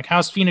spinning and I'm like,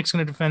 how's Phoenix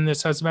going to defend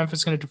this? How's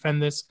Memphis going to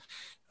defend this?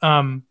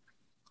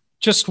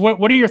 Just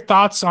what are your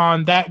thoughts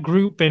on that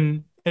group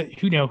and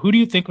who do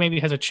you think maybe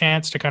has a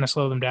chance to kind of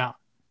slow them down?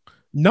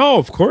 No,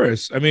 of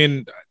course. I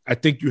mean, I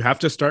think you have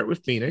to start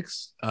with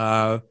Phoenix.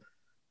 At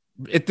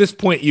this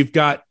point, you've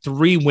got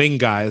 3 wing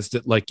guys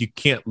that you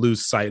can't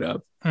lose sight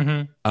of.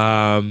 And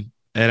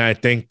I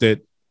think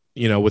that,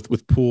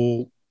 with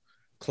Poole,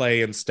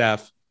 Clay, and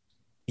Steph,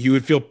 you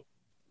would feel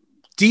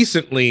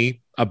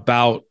decently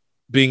about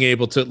being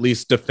able to at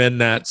least defend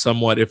that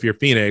somewhat if you're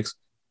Phoenix.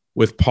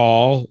 With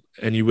Paul,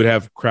 and you would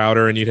have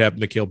Crowder and you'd have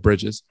Mikal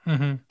Bridges.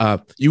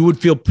 You would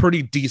feel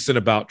pretty decent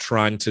about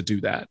trying to do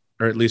that,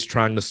 or at least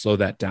trying to slow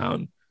that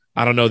down.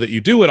 I don't know that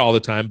you do it all the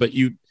time, but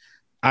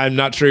I'm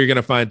not sure you're going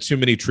to find too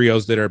many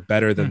trios that are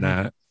better than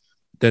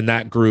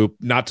that group.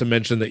 Not to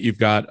mention that you've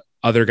got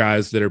other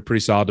guys that are pretty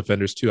solid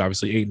defenders too.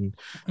 Obviously, Ayton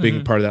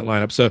being part of that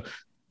lineup. So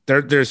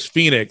there's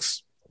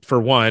Phoenix for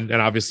one,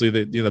 and obviously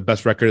the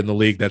best record in the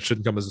league. That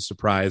shouldn't come as a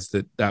surprise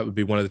that would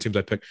be one of the teams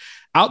I pick.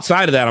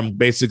 Outside of that, I'm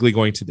basically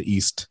going to the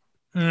East.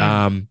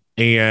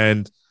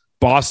 And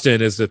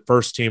Boston is the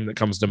first team that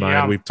comes to mind.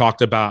 Yeah. We've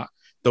talked about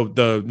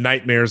the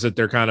nightmares that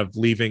they're kind of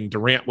leaving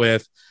Durant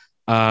with,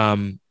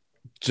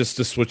 just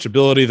the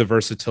switchability, the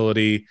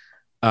versatility,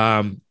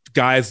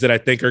 guys that I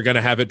think are going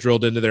to have it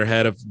drilled into their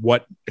head of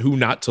who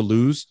not to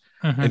lose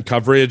in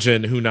coverage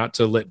and who not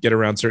to let get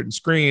around certain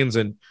screens.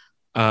 And,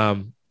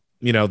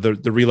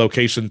 the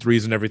relocation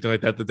threes and everything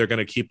like that they're going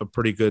to keep a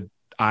pretty good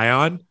eye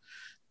on.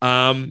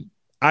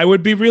 I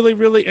would be really,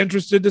 really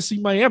interested to see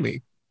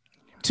Miami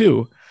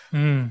too.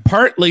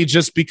 Partly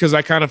just because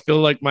I kind of feel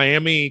like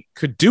Miami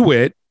could do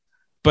it,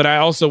 but I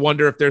also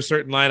wonder if there's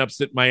certain lineups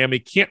that Miami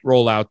can't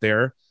roll out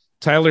there.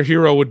 Tyler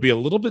Hero would be a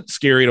little bit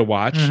scary to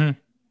watch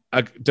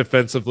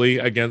defensively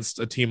against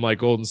a team like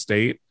Golden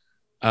State.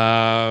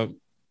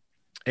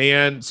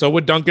 And so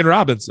would Duncan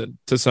Robinson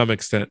to some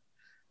extent.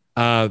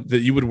 That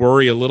you would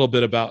worry a little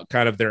bit about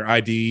kind of their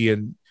ID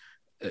and,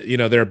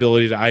 their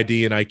ability to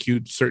ID and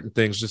IQ certain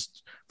things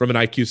just from an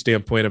IQ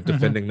standpoint of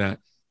defending that.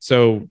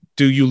 So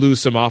do you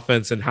lose some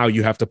offense and how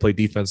you have to play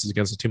defenses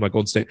against a team like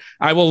Golden State?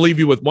 I will leave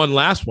you with one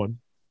last one.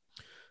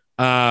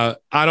 I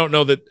don't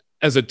know that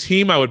as a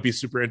team I would be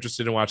super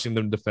interested in watching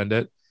them defend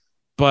it,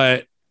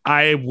 but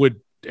I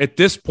would, at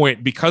this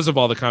point, because of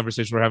all the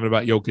conversation we're having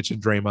about Jokic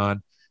and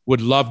Draymond,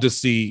 would love to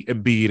see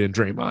Embiid and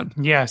Draymond.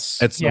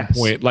 Yes. At some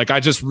point. Like, I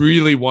just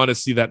really want to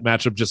see that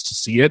matchup just to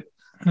see it.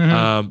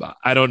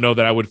 I don't know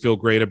that I would feel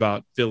great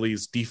about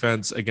Philly's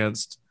defense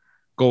against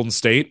Golden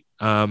State.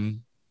 Not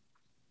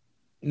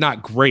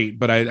great,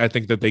 but I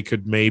think that they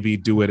could maybe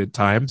do it at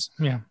times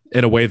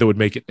in a way that would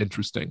make it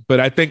interesting.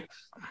 But I think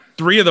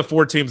 3 of the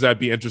 4 teams I'd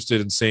be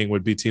interested in seeing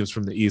would be teams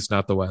from the East,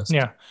 not the West.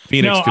 Yeah.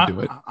 Phoenix could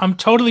do it. I'm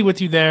totally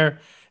with you there.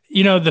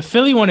 The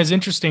Philly one is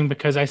interesting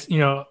because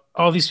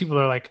all these people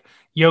are like,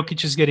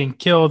 Jokic is getting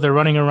killed. They're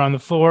running around the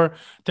floor.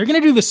 They're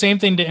going to do the same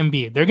thing to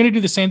Embiid. They're going to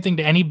do the same thing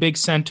to any big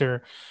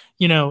center.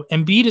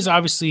 Embiid is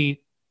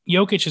obviously,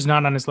 Jokic is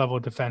not on his level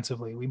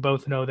defensively. We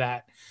both know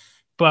that.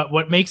 But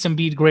what makes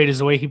Embiid great is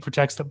the way he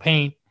protects the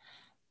paint.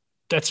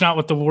 That's not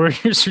what the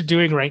Warriors are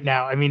doing right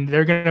now. I mean,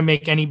 they're going to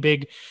make any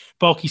big,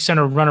 bulky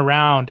center run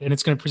around, and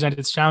it's going to present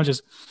its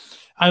challenges.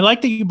 I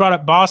like that you brought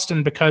up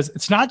Boston because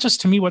it's not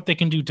just, to me, what they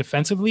can do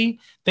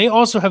defensively. They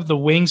also have the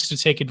wings to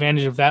take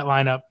advantage of that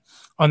lineup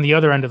on the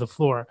other end of the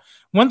floor.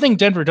 One thing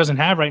Denver doesn't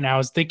have right now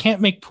is they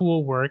can't make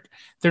Poole work.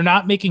 They're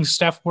not making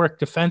Steph work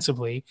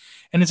defensively.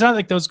 And it's not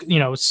like those,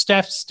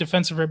 Steph's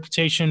defensive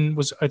reputation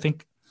was, I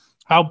think,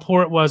 how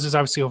poor it was is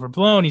obviously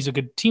overblown. He's a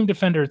good team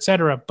defender, et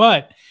cetera.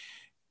 But,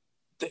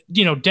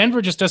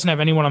 Denver just doesn't have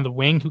anyone on the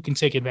wing who can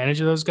take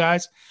advantage of those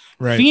guys.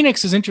 Right.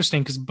 Phoenix is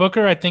interesting because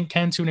Booker, I think,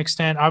 can to an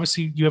extent.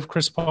 Obviously, you have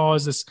Chris Paul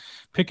as this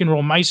pick and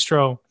roll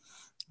maestro.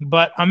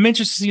 But I'm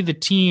interested to see the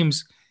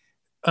teams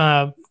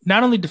not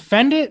only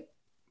defend it,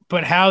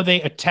 but how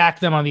they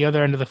attack them on the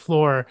other end of the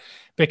floor.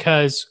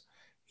 Because,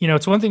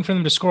 it's one thing for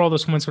them to score all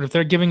those points, but if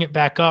they're giving it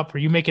back up or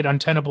you make it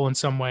untenable in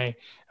some way,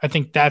 I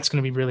think that's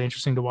going to be really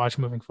interesting to watch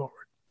moving forward.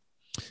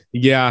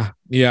 Yeah.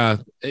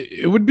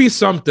 It would be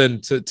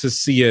something to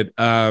see it.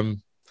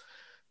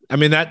 I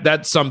mean,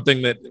 that's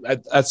something that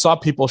I saw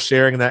people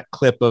sharing that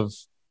clip of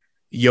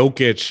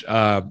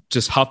Jokic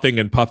just huffing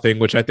and puffing,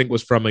 which I think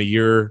was from a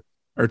year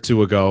or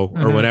 2 ago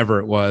or whenever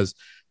it was.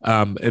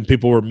 And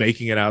people were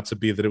making it out to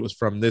be that it was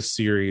from this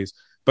series.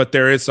 But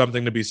there is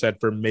something to be said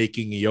for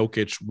making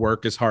Jokic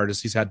work as hard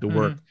as he's had to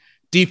work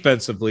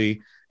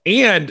defensively.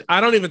 And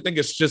I don't even think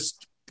it's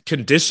just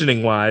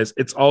conditioning wise.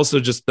 It's also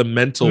just the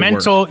mental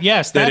work.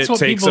 Yes, that's what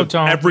people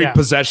don't. Every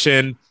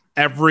possession,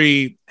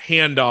 every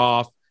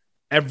handoff,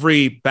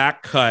 every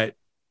back cut.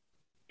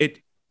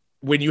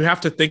 When you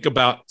have to think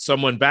about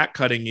someone back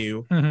cutting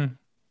you,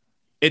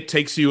 it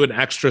takes you an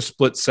extra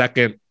split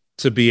second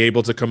to be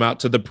able to come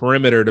out to the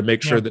perimeter to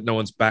make sure that no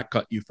one's back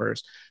cut you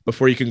first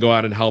before you can go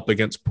out and help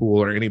against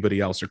Poole or anybody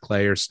else or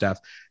Clay or Steph.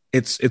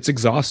 It's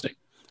exhausting.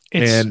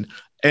 And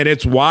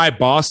it's why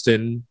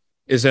Boston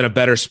is in a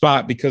better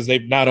spot because they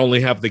not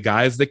only have the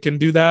guys that can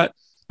do that,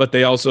 but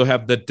they also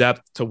have the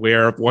depth to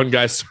where if one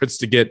guy starts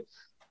to get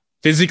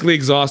physically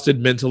exhausted,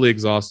 mentally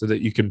exhausted,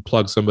 that you can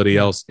plug somebody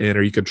else in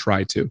or you could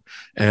try to.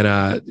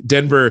 And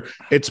Denver,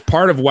 it's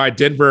part of why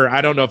Denver, I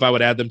don't know if I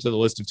would add them to the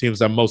list of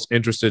teams I'm most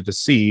interested to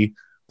see.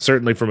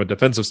 Certainly from a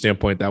defensive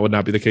standpoint, that would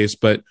not be the case.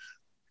 But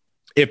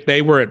if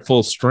they were at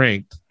full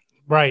strength,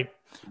 right,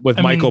 with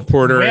Michael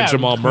Porter and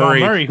Jamal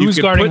Murray, who's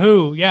guarding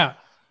who? Yeah,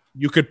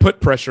 you could put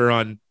pressure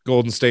on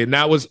Golden State. And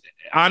that was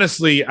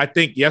honestly, I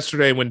think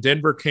yesterday when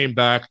Denver came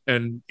back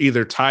and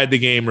either tied the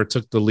game or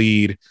took the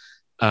lead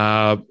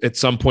at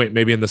some point,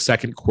 maybe in the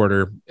second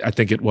quarter, I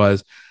think it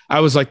was. I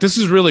was like, this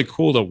is really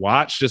cool to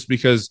watch, just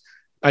because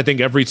I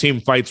think every team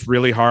fights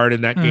really hard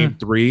in that game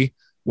 3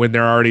 when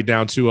they're already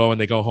down 2-0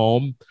 and they go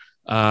home.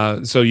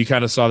 So you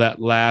kind of saw that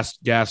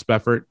last gasp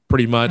effort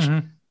pretty much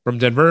from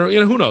Denver.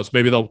 Who knows?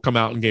 Maybe they'll come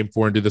out in game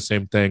 4 and do the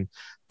same thing.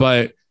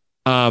 But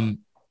I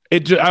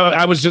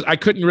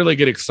couldn't really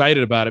get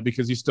excited about it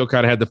because you still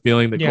kind of had the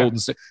feeling that Golden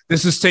State,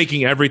 this is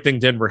taking everything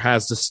Denver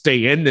has to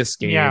stay in this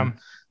game. Yeah.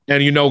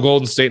 And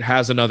Golden State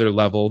has another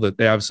level that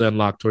they obviously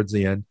unlocked towards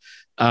the end.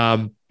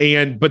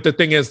 But the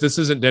thing is, this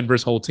isn't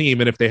Denver's whole team.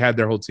 And if they had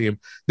their whole team,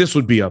 this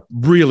would be a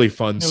really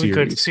fun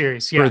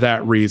series for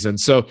that reason.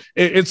 So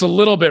it's a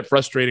little bit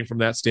frustrating from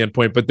that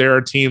standpoint, but there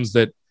are teams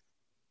that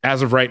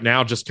as of right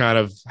now, just kind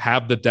of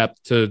have the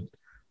depth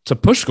to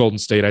push Golden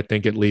State, I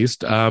think at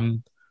least.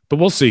 But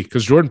we'll see,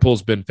 because Jordan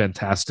Poole's been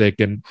fantastic.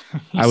 And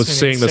I was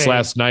saying this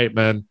last night,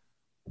 man,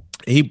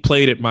 he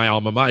played at my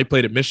alma mater. He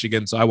played at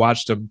Michigan. So I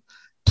watched him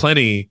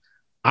plenty.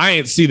 I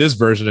ain't see this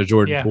version of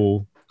Jordan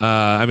Poole.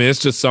 I mean, it's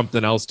just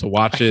something else to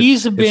watch it. It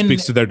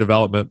speaks to their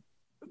development.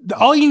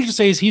 All you need to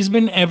say is he's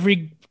been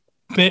every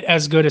bit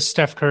as good as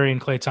Steph Curry and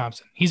Klay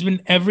Thompson. He's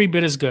been every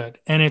bit as good.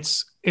 And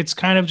it's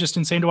kind of just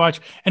insane to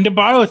watch. And to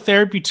borrow a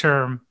therapy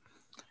term,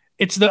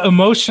 it's the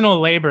emotional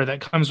labor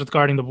that comes with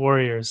guarding the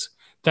Warriors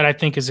that I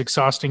think is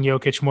exhausting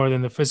Jokic more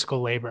than the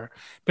physical labor,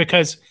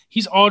 because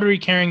he's already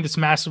carrying this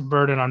massive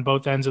burden on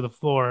both ends of the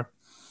floor.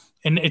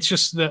 And it's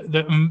just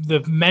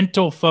the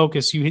mental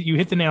focus. You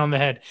hit the nail on the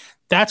head.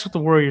 That's what the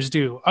Warriors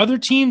do. Other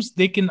teams,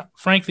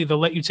 they'll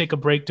let you take a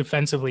break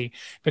defensively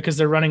because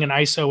they're running an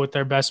ISO with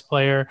their best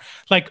player.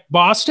 Like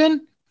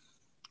Boston,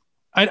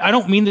 I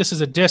don't mean this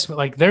as a diss, but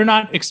like they're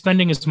not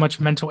expending as much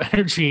mental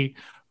energy.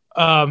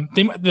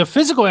 The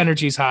physical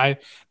energy is high,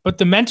 but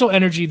the mental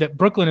energy that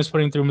Brooklyn is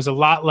putting through them is a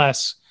lot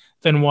less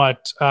than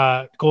what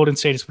Golden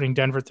State is putting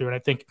Denver through. And I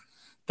think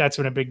that's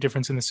been a big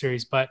difference in the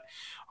series. But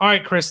all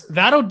right, Chris,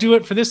 that'll do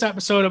it for this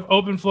episode of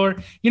Open Floor.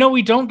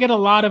 We don't get a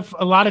lot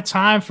of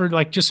time for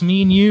like just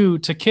me and you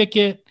to kick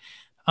it.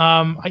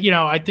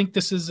 I think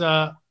this is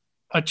a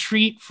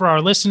treat for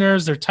our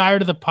listeners. They're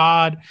tired of the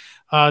pod.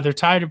 They're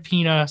tired of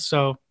Pina.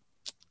 So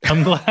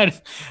I'm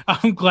glad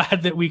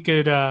that we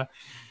could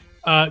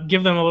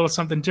give them a little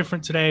something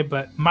different today.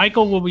 But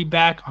Michael will be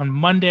back on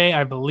Monday,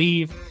 I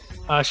believe.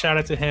 Shout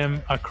out to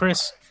him.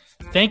 Chris,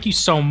 thank you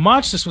so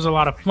much. This was a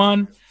lot of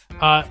fun.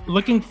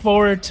 Looking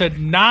forward to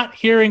not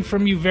hearing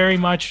from you very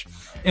much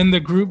in the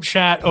group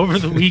chat over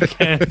the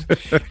weekend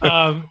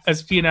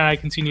as Pina and I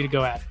continue to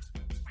go at it.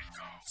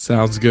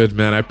 Sounds good,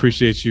 man. I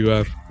appreciate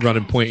you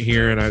running point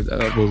here, and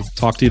I will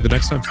talk to you the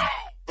next time.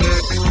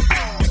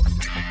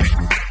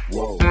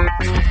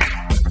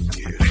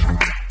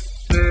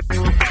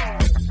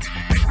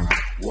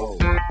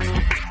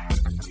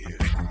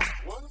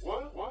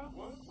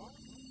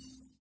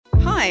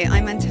 Hi,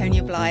 I'm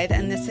Antonia Blythe,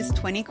 and this is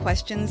 20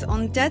 Questions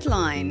on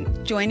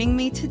Deadline. Joining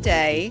me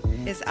today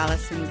is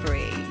Alison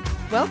Brie.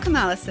 Welcome,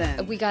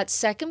 Alison. We got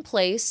second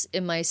place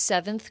in my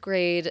 7th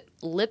grade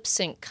lip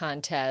sync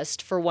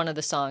contest for one of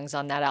the songs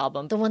on that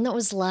album. The one that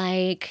was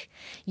like,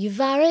 "You've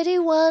already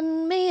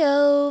won me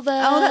over."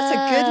 Oh, that's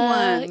a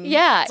good one.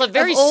 Yeah. It's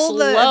very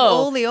slow. Of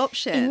all the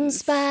options. In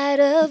spite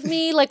of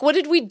me. Like, what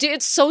did we do?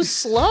 It's so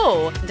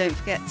slow. Don't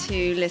forget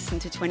to listen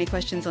to 20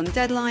 Questions on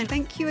Deadline.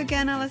 Thank you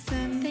again,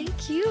 Alison.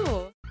 Thank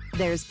you.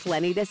 There's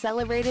plenty to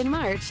celebrate in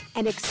March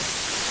and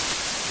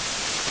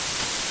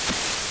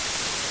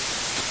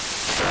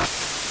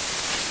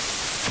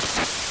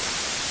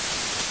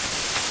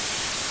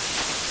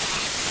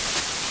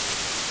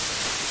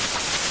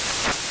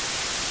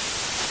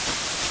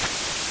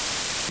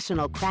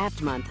National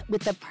Craft Month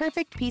with the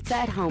perfect pizza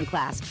at home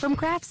class from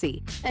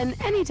Craftsy. And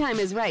anytime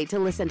is right to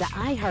listen to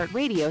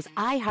iHeartRadio's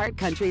iHeart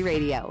Country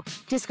Radio.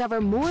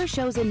 Discover more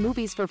shows and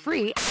movies for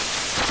free.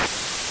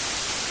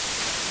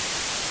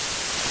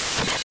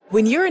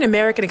 When you're an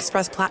American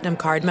Express Platinum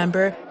Card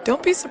member,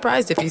 don't be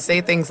surprised if you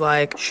say things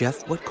like,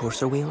 "Chef, what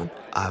course are we on?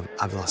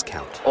 I've lost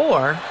count."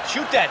 Or,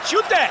 "Shoot that!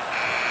 Shoot that!"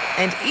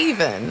 And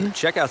even,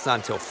 "Checkout's not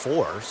until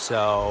 4,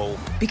 so..."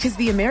 Because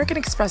the American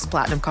Express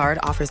Platinum Card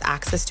offers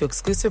access to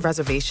exclusive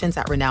reservations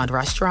at renowned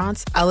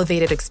restaurants,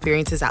 elevated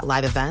experiences at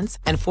live events,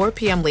 and 4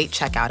 p.m. late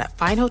checkout at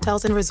fine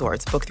hotels and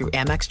resorts booked through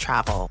Amex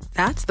Travel.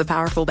 That's the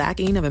powerful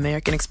backing of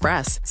American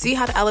Express. See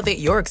how to elevate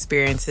your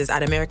experiences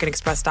at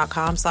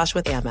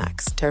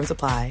americanexpress.com/withAmex. Terms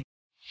apply.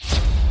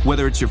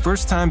 Whether it's your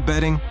first time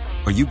betting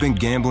or you've been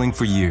gambling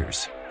for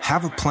years,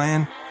 have a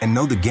plan and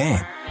know the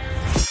game.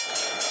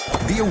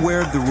 Be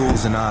aware of the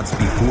rules and odds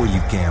before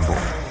you gamble.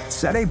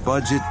 Set a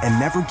budget and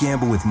never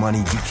gamble with money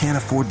you can't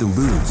afford to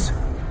lose.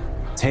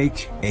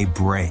 Take a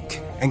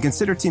break and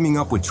consider teaming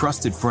up with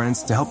trusted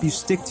friends to help you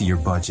stick to your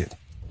budget.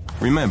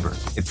 Remember,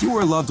 if you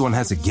or a loved one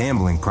has a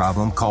gambling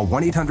problem, call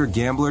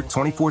 1-800-GAMBLER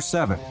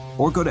 24/7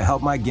 or go to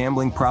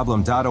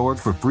helpmygamblingproblem.org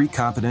for free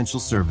confidential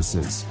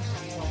services.